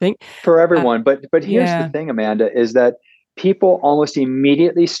videos, I think. For everyone. But here's the thing, Amanda, is that people almost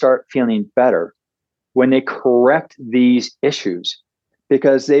immediately start feeling better when they correct these issues,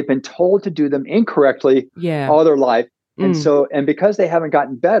 because they've been told to do them incorrectly all their life. And because they haven't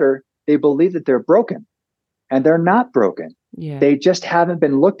gotten better, they believe that they're broken, and they're not broken. They just haven't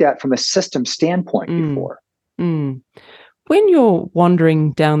been looked at from a system standpoint before. When you're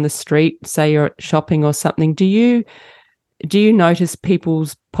wandering down the street, say you're shopping or something, do you notice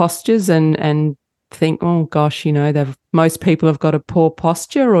people's postures and think, oh gosh, most people have got a poor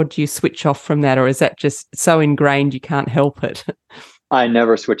posture, or do you switch off from that, or is that just so ingrained you can't help it? I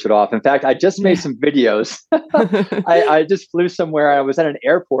never switch it off. In fact, I just made some videos. I just flew somewhere. I was at an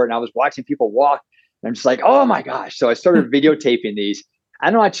airport and I was watching people walk, and I'm just like, oh my gosh. So I started videotaping these.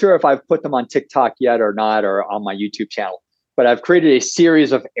 I'm not sure if I've put them on TikTok yet or not, or on my YouTube channel, but I've created a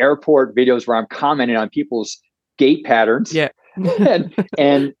series of airport videos where I'm commenting on people's gait patterns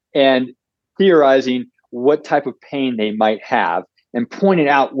and theorizing what type of pain they might have, and pointing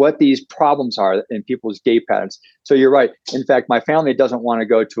out what these problems are in people's gait patterns. So you're right. In fact, my family doesn't want to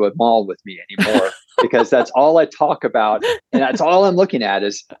go to a mall with me anymore because that's all I talk about. And that's all I'm looking at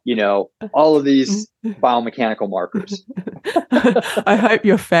is, all of these biomechanical markers. I hope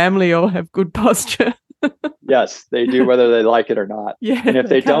your family all have good posture. Yes, they do, whether they like it or not. And if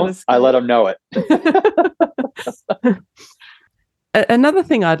they don't, I let them know it. Another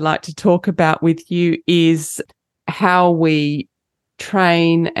thing I'd like to talk about with you is how we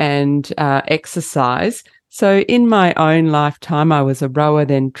train and exercise. So in my own lifetime, I was a rower,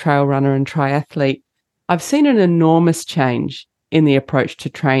 then trail runner and triathlete. I've seen an enormous change in the approach to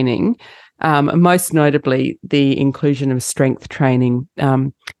training, most notably the inclusion of strength training.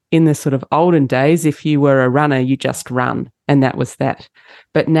 In the sort of olden days, if you were a runner, you just run, and that was that.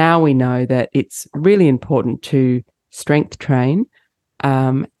 But now we know that it's really important to strength train,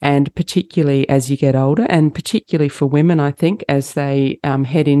 and particularly as you get older, and particularly for women, I think, as they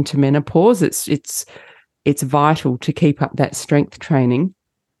head into menopause, it's vital to keep up that strength training.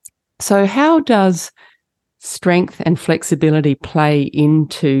 So how does strength and flexibility play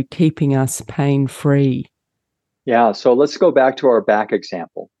into keeping us pain-free? Yeah, so let's go back to our back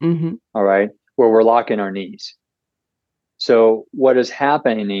example, all right, where we're locking our knees. So what is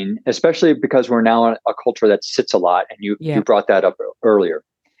happening, especially because we're now in a culture that sits a lot, and you brought that up earlier.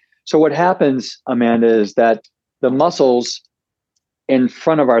 So what happens, Amanda, is that the muscles in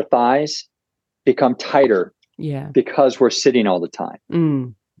front of our thighs become tighter because we're sitting all the time,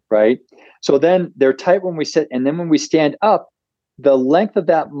 right? So then they're tight when we sit, and then when we stand up, the length of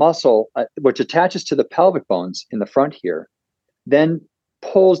that muscle, which attaches to the pelvic bones in the front here, then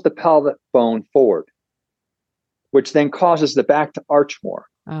pulls the pelvic bone forward, which then causes the back to arch more.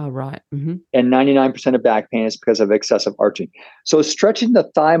 Oh, right. And 99% of back pain is because of excessive arching. So stretching the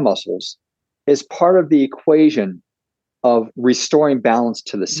thigh muscles is part of the equation of restoring balance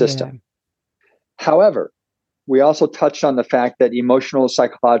to the system. Yeah. However, we also touched on the fact that emotional,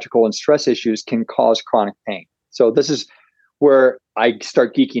 psychological, and stress issues can cause chronic pain. So this is where I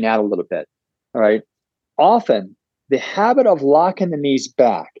start geeking out a little bit. All right. Often, the habit of locking the knees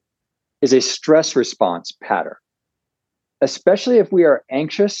back is a stress response pattern. Especially if we are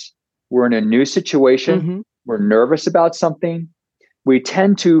anxious, we're in a new situation, we're nervous about something, we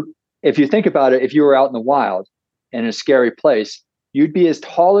tend to, if you think about it, if you were out in the wild in a scary place, you'd be as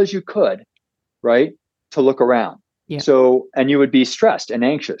tall as you could, right, to look around. Yeah. So, and you would be stressed and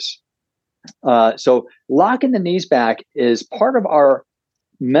anxious. So locking the knees back is part of our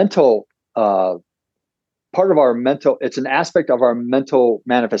mental, it's an aspect of our mental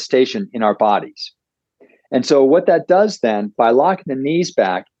manifestation in our bodies. And so what that does then, by locking the knees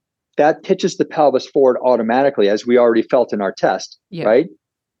back, that pitches the pelvis forward automatically, as we already felt in our test, right?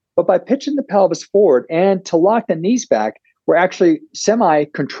 But by pitching the pelvis forward and to lock the knees back, we're actually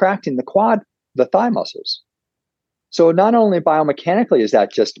semi-contracting the thigh muscles. So not only biomechanically is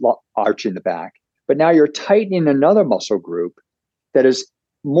that just arching the back, but now you're tightening another muscle group that is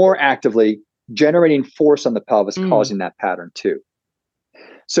more actively generating force on the pelvis, causing that pattern too.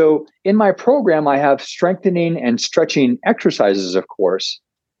 So in my program, I have strengthening and stretching exercises, of course.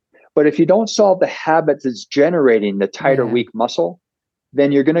 But if you don't solve the habit that's generating the tighter, weak muscle,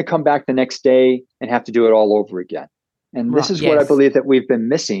 then you're going to come back the next day and have to do it all over again. And this is what I believe that we've been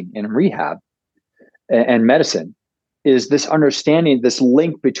missing in rehab and medicine, is this understanding, this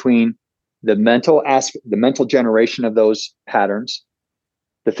link between the mental aspect, the mental generation of those patterns,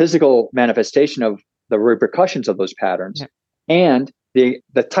 the physical manifestation of the repercussions of those patterns, and the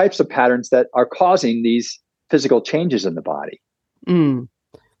types of patterns that are causing these physical changes in the body.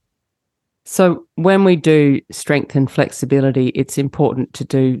 So when we do strength and flexibility, it's important to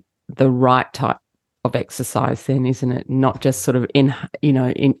do the right type of exercise then, isn't it? Not just sort of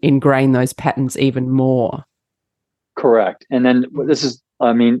ingrain those patterns even more. Correct. And then this is,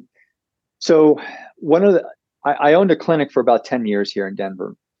 so I owned a clinic for about 10 years here in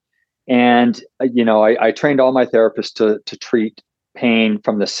Denver. And, I trained all my therapists to treat pain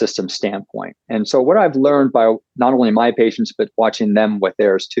from the system standpoint. And so what I've learned by not only my patients, but watching them with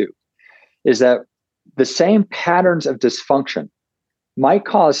theirs too, is that the same patterns of dysfunction might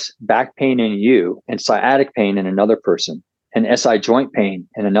cause back pain in you and sciatic pain in another person, and SI joint pain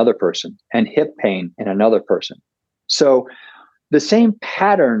in another person, and hip pain in another person. So the same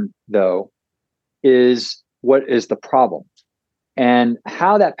pattern, though, is what is the problem. And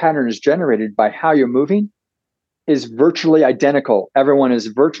how that pattern is generated by how you're moving is virtually identical. Everyone is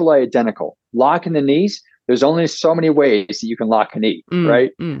virtually identical. Locking the knees, there's only so many ways that you can lock a knee,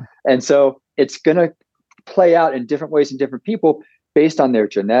 right? And so it's going to play out in different ways in different people based on their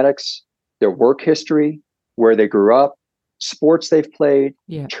genetics, their work history, where they grew up, sports they've played,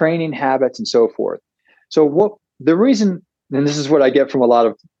 training habits, and so forth. So the reason, and this is what I get from a lot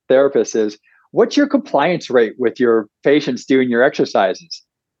of therapists, is what's your compliance rate with your patients doing your exercises?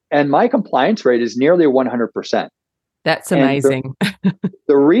 And my compliance rate is nearly 100%. That's amazing.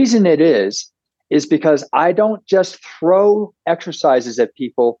 The reason it is because I don't just throw exercises at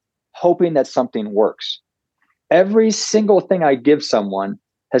people hoping that something works. every single thing I give someone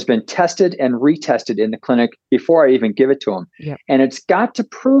has been tested and retested in the clinic before I even give it to them. Yep. And it's got to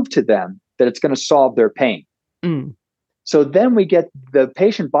prove to them that it's going to solve their pain. So then we get the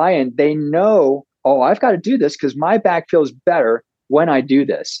patient buy-in. They know, oh, I've got to do this because my back feels better when I do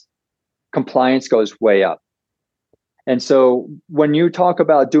this. Compliance goes way up. And so when you talk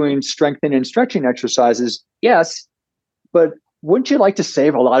about doing strengthening and stretching exercises, yes, but wouldn't you like to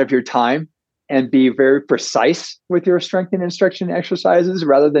save a lot of your time and be very precise with your strengthening and stretching exercises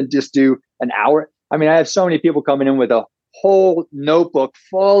rather than just do an hour? I mean, I have so many people coming in with a whole notebook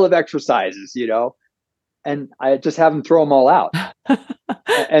full of exercises, and I just have them throw them all out.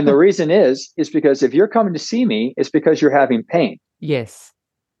 And the reason is because if you're coming to see me, it's because you're having pain. Yes.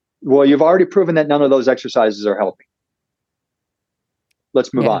 Well, you've already proven that none of those exercises are helping.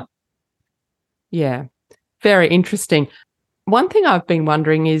 Let's move on. Yeah. Very interesting. One thing I've been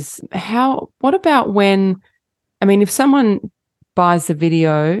wondering is what about if someone buys a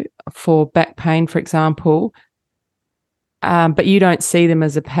video for back pain, for example, but you don't see them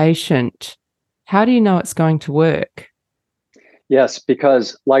as a patient, how do you know it's going to work? Yes,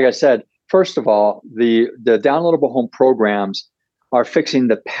 because like I said, first of all, the downloadable home programs are fixing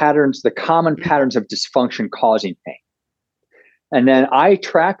the common patterns of dysfunction causing pain. And then I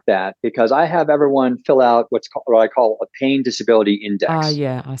track that because I have everyone fill out what I call a pain disability index.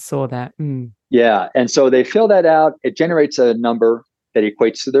 Yeah, I saw that. Yeah. And so they fill that out. It generates a number that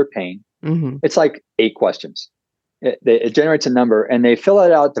equates to their pain. Mm-hmm. It's like 8 questions. It generates a number and they fill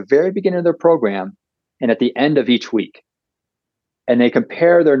it out at the very beginning of their program and at the end of each week. And they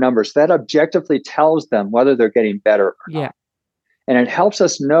compare their numbers. That objectively tells them whether they're getting better or not. And it helps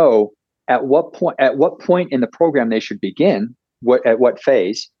us know at what point in the program they should begin, at what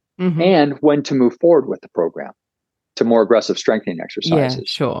phase, and when to move forward with the program to more aggressive strengthening exercises. Yeah,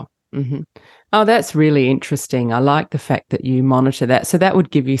 sure. Mm-hmm. Oh, that's really interesting. I like the fact that you monitor that. So that would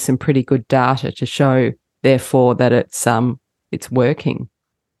give you some pretty good data to show, therefore, that it's working.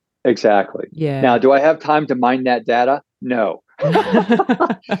 Exactly. Yeah. Now, do I have time to mine that data? No. So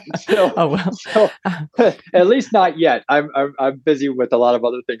at least not yet. I'm busy with a lot of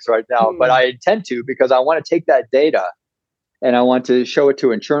other things right now, but I intend to because I want to take that data and I want to show it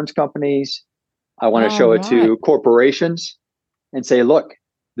to insurance companies. I want to show it to corporations and say, look,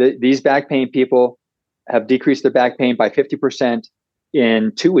 these back pain people have decreased their back pain by 50%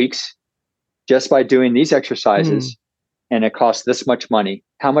 in 2 weeks just by doing these exercises. And it costs this much money.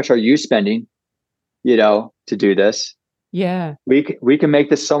 How much are you spending, to do this? Yeah. We can make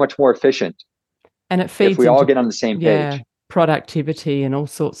this so much more efficient. And it feeds if we all get on the same page. Productivity and all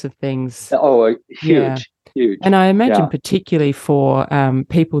sorts of things. Oh, huge. And I imagine particularly for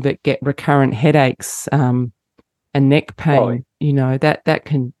people that get recurrent headaches and neck pain, that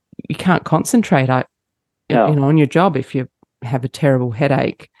you can't concentrate on your job if you have a terrible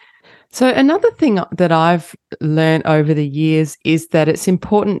headache. So another thing that I've learned over the years is that it's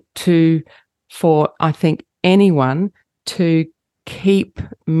important for I think anyone to keep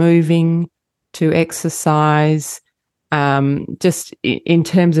moving, to exercise, just in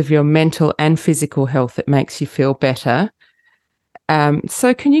terms of your mental and physical health, it makes you feel better.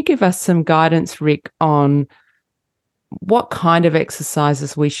 So can you give us some guidance, Rick, on what kind of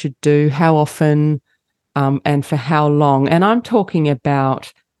exercises we should do, how often, and for how long? And I'm talking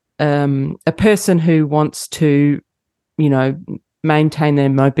about a person who wants to, maintain their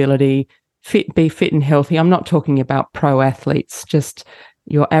mobility, be fit and healthy. I'm not talking about pro athletes, just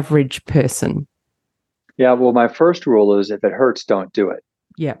your average person. Yeah, well, my first rule is if it hurts, don't do it.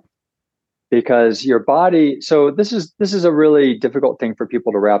 Yeah. Because your body, so this is a really difficult thing for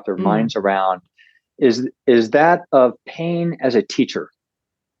people to wrap their minds around, is that of pain as a teacher.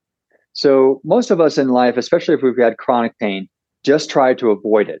 So most of us in life, especially if we've had chronic pain, just try to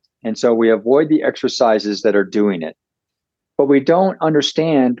avoid it. And so we avoid the exercises that are doing it. But we don't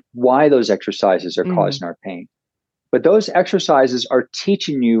understand why those exercises are causing our pain. But those exercises are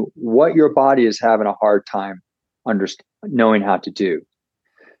teaching you what your body is having a hard time knowing how to do.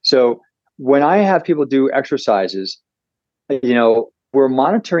 So when I have people do exercises, we're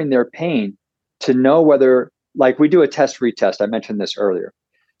monitoring their pain to know whether, like we do a test retest. I mentioned this earlier.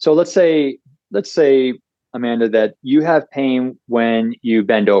 So let's say, Amanda, that you have pain when you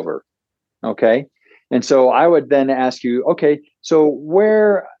bend over. Okay. And so I would then ask you, okay, so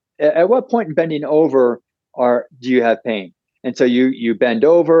at what point in bending over do you have pain? And so you bend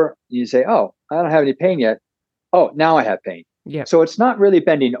over, you say, oh, I don't have any pain yet. Oh, now I have pain. Yeah. So it's not really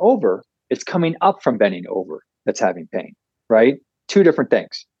bending over, it's coming up from bending over that's having pain, right? 2 different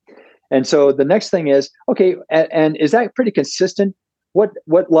things. And so the next thing is, okay, and is that pretty consistent? What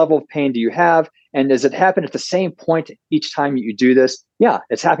level of pain do you have? And does it happen at the same point each time you do this? Yeah,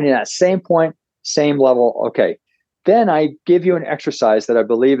 it's happening at that same point, same level. Okay. Then I give you an exercise that I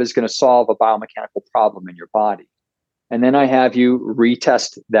believe is going to solve a biomechanical problem in your body. And then I have you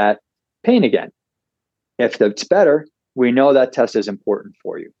retest that pain again. If it's better, we know that test is important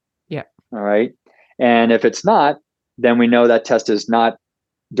for you. Yeah. All right. And if it's not, then we know that test is not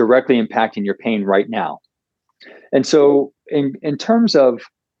directly impacting your pain right now. And so in terms of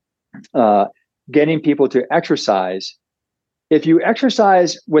getting people to exercise, if you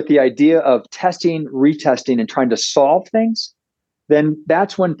exercise with the idea of testing, retesting, and trying to solve things, then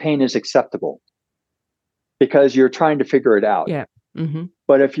that's when pain is acceptable because you're trying to figure it out. Yeah. Mm-hmm.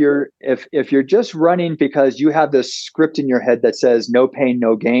 But if you're just running because you have this script in your head that says no pain,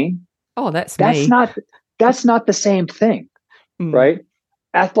 no gain, that's me. That's not the same thing, right?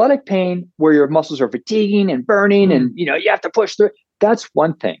 Athletic pain where your muscles are fatiguing and burning and you have to push through, that's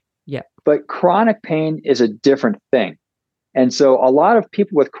one thing. Yeah. But chronic pain is a different thing. And so a lot of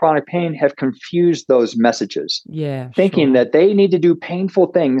people with chronic pain have confused those messages. Yeah. Thinking that they need to do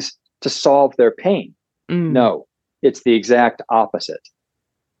painful things to solve their pain. No, it's the exact opposite.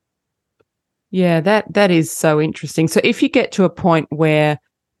 Yeah, that is so interesting. So if you get to a point where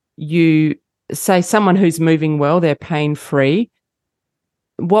you say someone who's moving well, they're pain-free,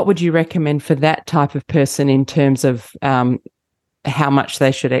 what would you recommend for that type of person in terms of how much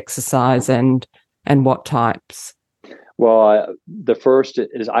they should exercise and what types? Well, the first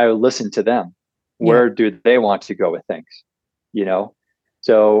is I listen to them. Where do they want to go with things?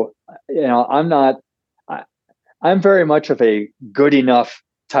 So, I'm very much of a good enough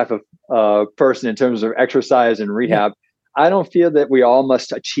type of person in terms of exercise and rehab. I don't feel that we all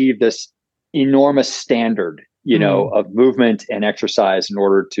must achieve this enormous standard, of movement and exercise in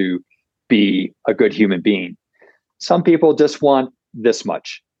order to be a good human being. Some people just want this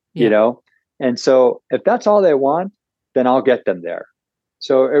much, and so if that's all they want, then I'll get them there.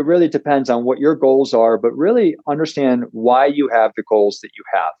 So it really depends on what your goals are, but really understand why you have the goals that you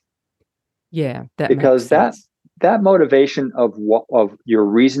have. Yeah, because that motivation of your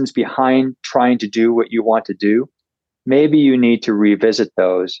reasons behind trying to do what you want to do, maybe you need to revisit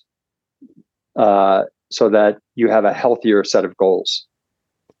those so that you have a healthier set of goals.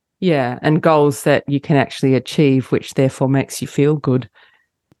 Yeah, and goals that you can actually achieve, which therefore makes you feel good.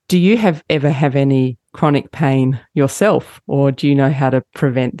 Do you ever have any chronic pain yourself, or do you know how to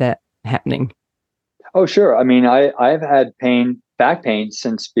prevent that happening? Oh, sure. I mean, I've had back pain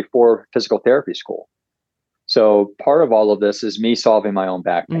since before physical therapy school. So part of all of this is me solving my own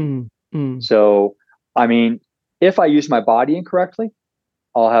back pain. So, I mean, if I use my body incorrectly,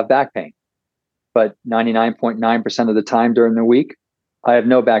 I'll have back pain. But 99.9% of the time during the week, I have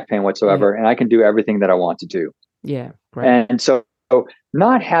no back pain whatsoever, and I can do everything that I want to do. Yeah, great. And so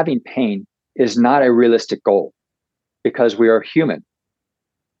not having pain is not a realistic goal because we are human.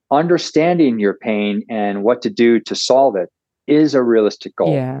 Understanding your pain and what to do to solve it is a realistic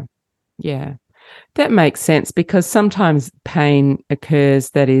goal. Yeah. That makes sense because sometimes pain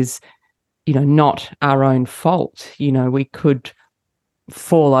occurs that is, not our own fault. We could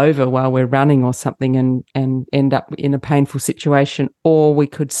fall over while we're running or something and end up in a painful situation, or we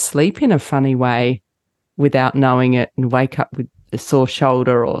could sleep in a funny way without knowing it and wake up with a sore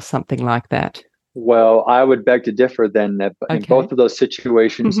shoulder or something like that. Well, I would beg to differ then that in both of those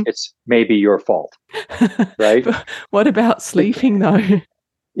situations, it's maybe your fault, right? But what about sleeping though?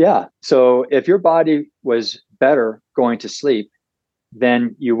 Yeah. So if your body was better going to sleep,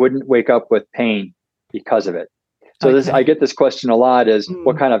 then you wouldn't wake up with pain because of it. So I get this question a lot is,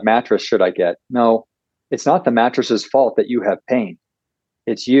 what kind of mattress should I get? No, it's not the mattress's fault that you have pain.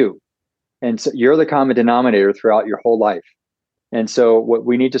 It's you. And so you're the common denominator throughout your whole life. And so what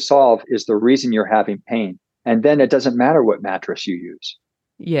we need to solve is the reason you're having pain. And then it doesn't matter what mattress you use.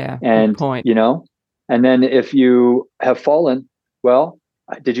 Yeah. And, good point. And then if you have fallen, well,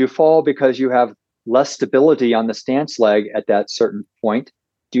 did you fall because you have less stability on the stance leg at that certain point?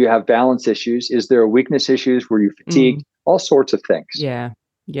 Do you have balance issues? Is there weakness issues? Were you fatigued? All sorts of things. Yeah.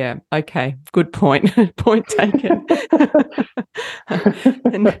 Okay. Good point. Point taken.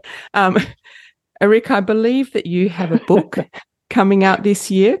 And, Rick, I believe that you have a book coming out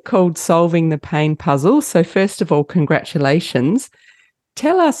this year called Solving the Pain Puzzle. So first of all, congratulations.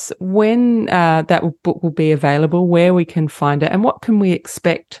 Tell us when that book will be available, where we can find it, and what can we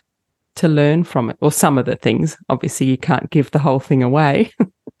expect to learn from it? Or some of the things. Obviously, you can't give the whole thing away.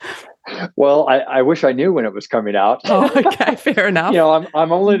 Well, I wish I knew when it was coming out. Oh, okay, fair enough.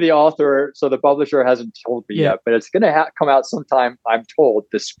 I'm only the author, so the publisher hasn't told me yet, but it's going to come out sometime, I'm told,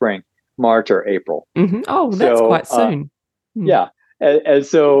 this spring, March or April. Mm-hmm. Oh, that's quite soon. Yeah. And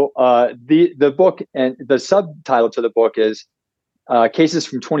so the book, and the subtitle to the book is Cases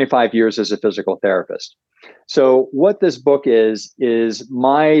from 25 Years as a Physical Therapist. So what this book is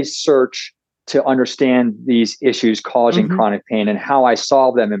my search to understand these issues causing chronic pain and how I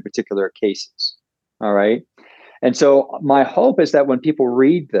solve them in particular cases. All right. And so my hope is that when people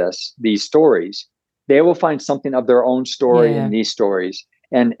read these stories, they will find something of their own story in these stories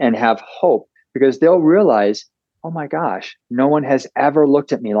and have hope, because they'll realize, oh my gosh, no one has ever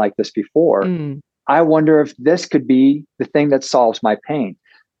looked at me like this before. I wonder if this could be the thing that solves my pain.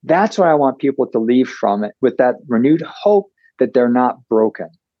 That's what I want people to leave from it, with that renewed hope that they're not broken.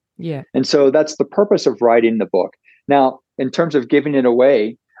 Yeah. And so that's the purpose of writing the book. Now, in terms of giving it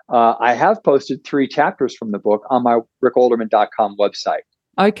away, I have posted 3 chapters from the book on my rickolderman.com website.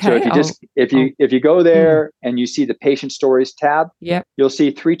 Okay. So if you go there and you see the patient stories tab, you'll see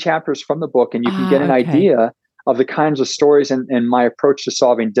 3 chapters from the book, and you can get an idea of the kinds of stories and my approach to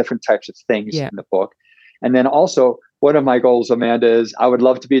solving different types of things in the book. And then also, one of my goals, Amanda, is I would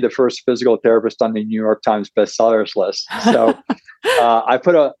love to be the first physical therapist on the New York Times bestsellers list. So I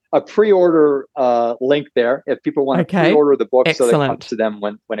put a pre-order link there if people want to pre-order the book. Excellent. So that it comes to them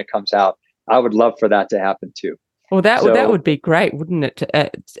when it comes out. I would love for that to happen too. Well, that would be great, wouldn't it?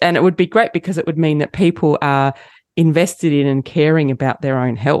 And it would be great because it would mean that people are invested in and caring about their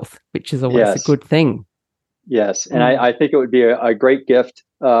own health, which is always a good thing. Yes. And I think it would be a great gift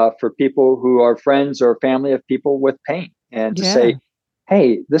for people who are friends or family of people with pain, and to say,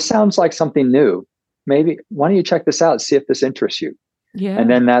 hey, this sounds like something new. Maybe, why don't you check this out, see if this interests you? Yeah. And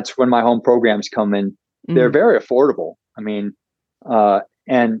then that's when my home programs come in. They're very affordable. I mean,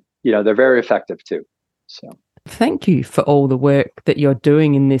 and they're very effective too. So thank you for all the work that you're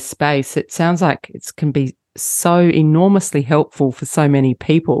doing in this space. It sounds like it can be so enormously helpful for so many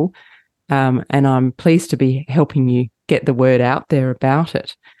people. And I'm pleased to be helping you get the word out there about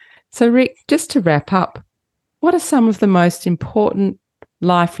it. So, Rick, just to wrap up, what are some of the most important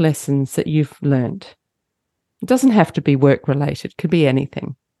life lessons that you've learned? It doesn't have to be work-related. It could be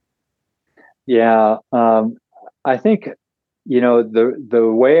anything. Yeah. I think,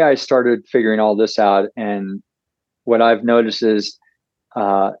 the way I started figuring all this out, and what I've noticed is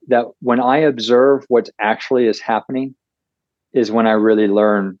that when I observe what actually is happening is when I really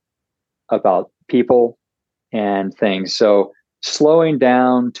learn about people and things. So slowing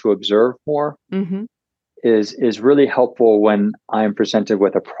down to observe more is really helpful when I'm presented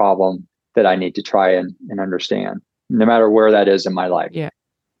with a problem that I need to try and understand, no matter where that is in my life. Yeah.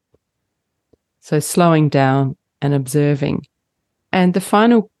 So slowing down and observing. And the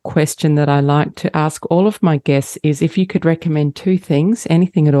final question that I like to ask all of my guests is, if you could recommend 2 things,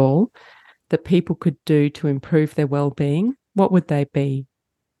 anything at all, that people could do to improve their well-being, what would they be?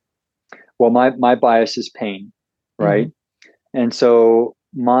 Well, my bias is pain, right? And so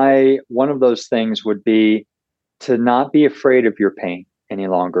one of those things would be to not be afraid of your pain any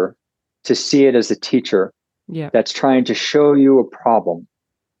longer, to see it as a teacher that's trying to show you a problem.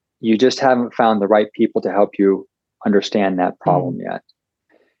 You just haven't found the right people to help you understand that problem yet.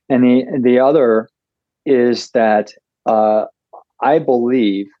 And the other is that I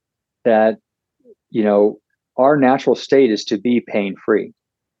believe that, our natural state is to be pain-free.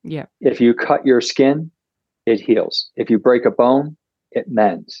 Yeah. If you cut your skin, it heals. If you break a bone, it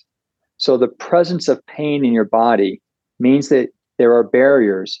mends. So the presence of pain in your body means that there are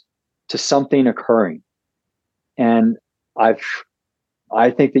barriers to something occurring. And I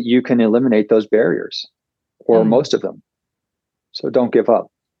think that you can eliminate those barriers, or most of them. So don't give up.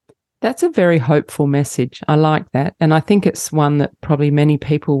 That's a very hopeful message. I like that. And I think it's one that probably many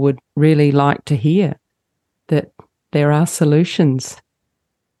people would really like to hear, that there are solutions.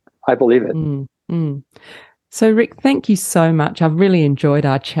 I believe it. So, Rick, thank you so much. I've really enjoyed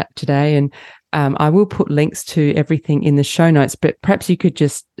our chat today, and I will put links to everything in the show notes, but perhaps you could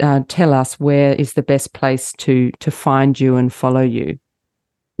just tell us where is the best place to find you and follow you.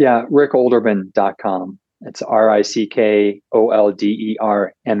 Yeah, rickolderman.com. It's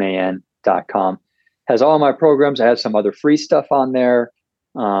RICKOLDERMAN.com. Has all my programs. I have some other free stuff on there.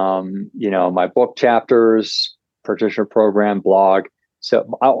 My book chapters, practitioner program, blog. So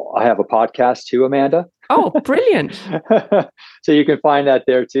I have a podcast too, Amanda. Oh, brilliant. So you can find that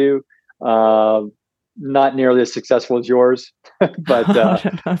there too. Not nearly as successful as yours, but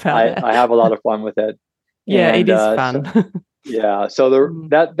I have a lot of fun with it. Yeah, and, it is fun. So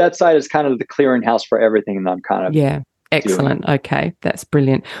that site is kind of the clearinghouse for everything that I'm kind of excellent. doing. Okay, that's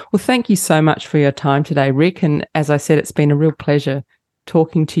brilliant. Well, thank you so much for your time today, Rick. And as I said, it's been a real pleasure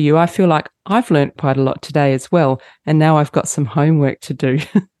talking to you. I feel like I've learned quite a lot today as well, and now I've got some homework to do.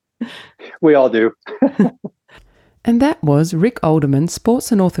 We all do. And that was Rick Alderman,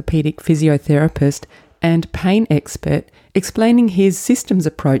 sports and orthopaedic physiotherapist and pain expert, explaining his systems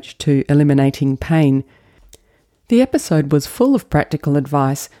approach to eliminating pain. The episode was full of practical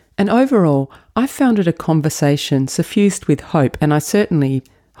advice, and overall, I found it a conversation suffused with hope, and I certainly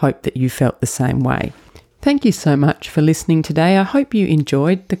hope that you felt the same way. Thank you so much for listening today. I hope you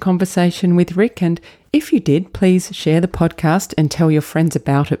enjoyed the conversation with Rick, and if you did, please share the podcast and tell your friends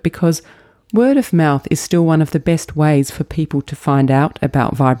about it, because word of mouth is still one of the best ways for people to find out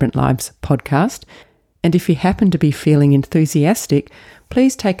about Vibrant Lives podcast. And if you happen to be feeling enthusiastic,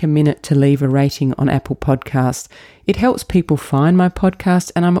 please take a minute to leave a rating on Apple Podcasts. It helps people find my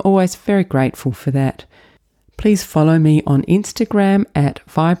podcast, and I'm always very grateful for that. Please follow me on Instagram at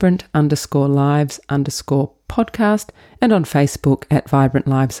vibrant_lives_podcast and on Facebook at Vibrant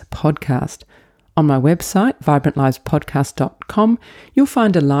Lives Podcast. On my website, vibrantlivspodcast.com, you'll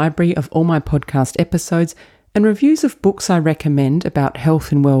find a library of all my podcast episodes and reviews of books I recommend about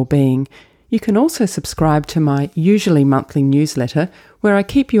health and well-being. You can also subscribe to my usually monthly newsletter, where I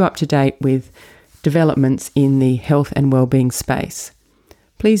keep you up to date with developments in the health and well-being space.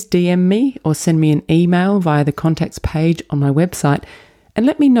 Please DM me or send me an email via the contacts page on my website and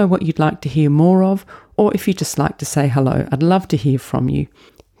let me know what you'd like to hear more of, or if you'd just like to say hello. I'd love to hear from you.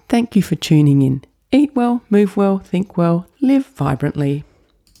 Thank you for tuning in. Eat well, move well, think well, live vibrantly.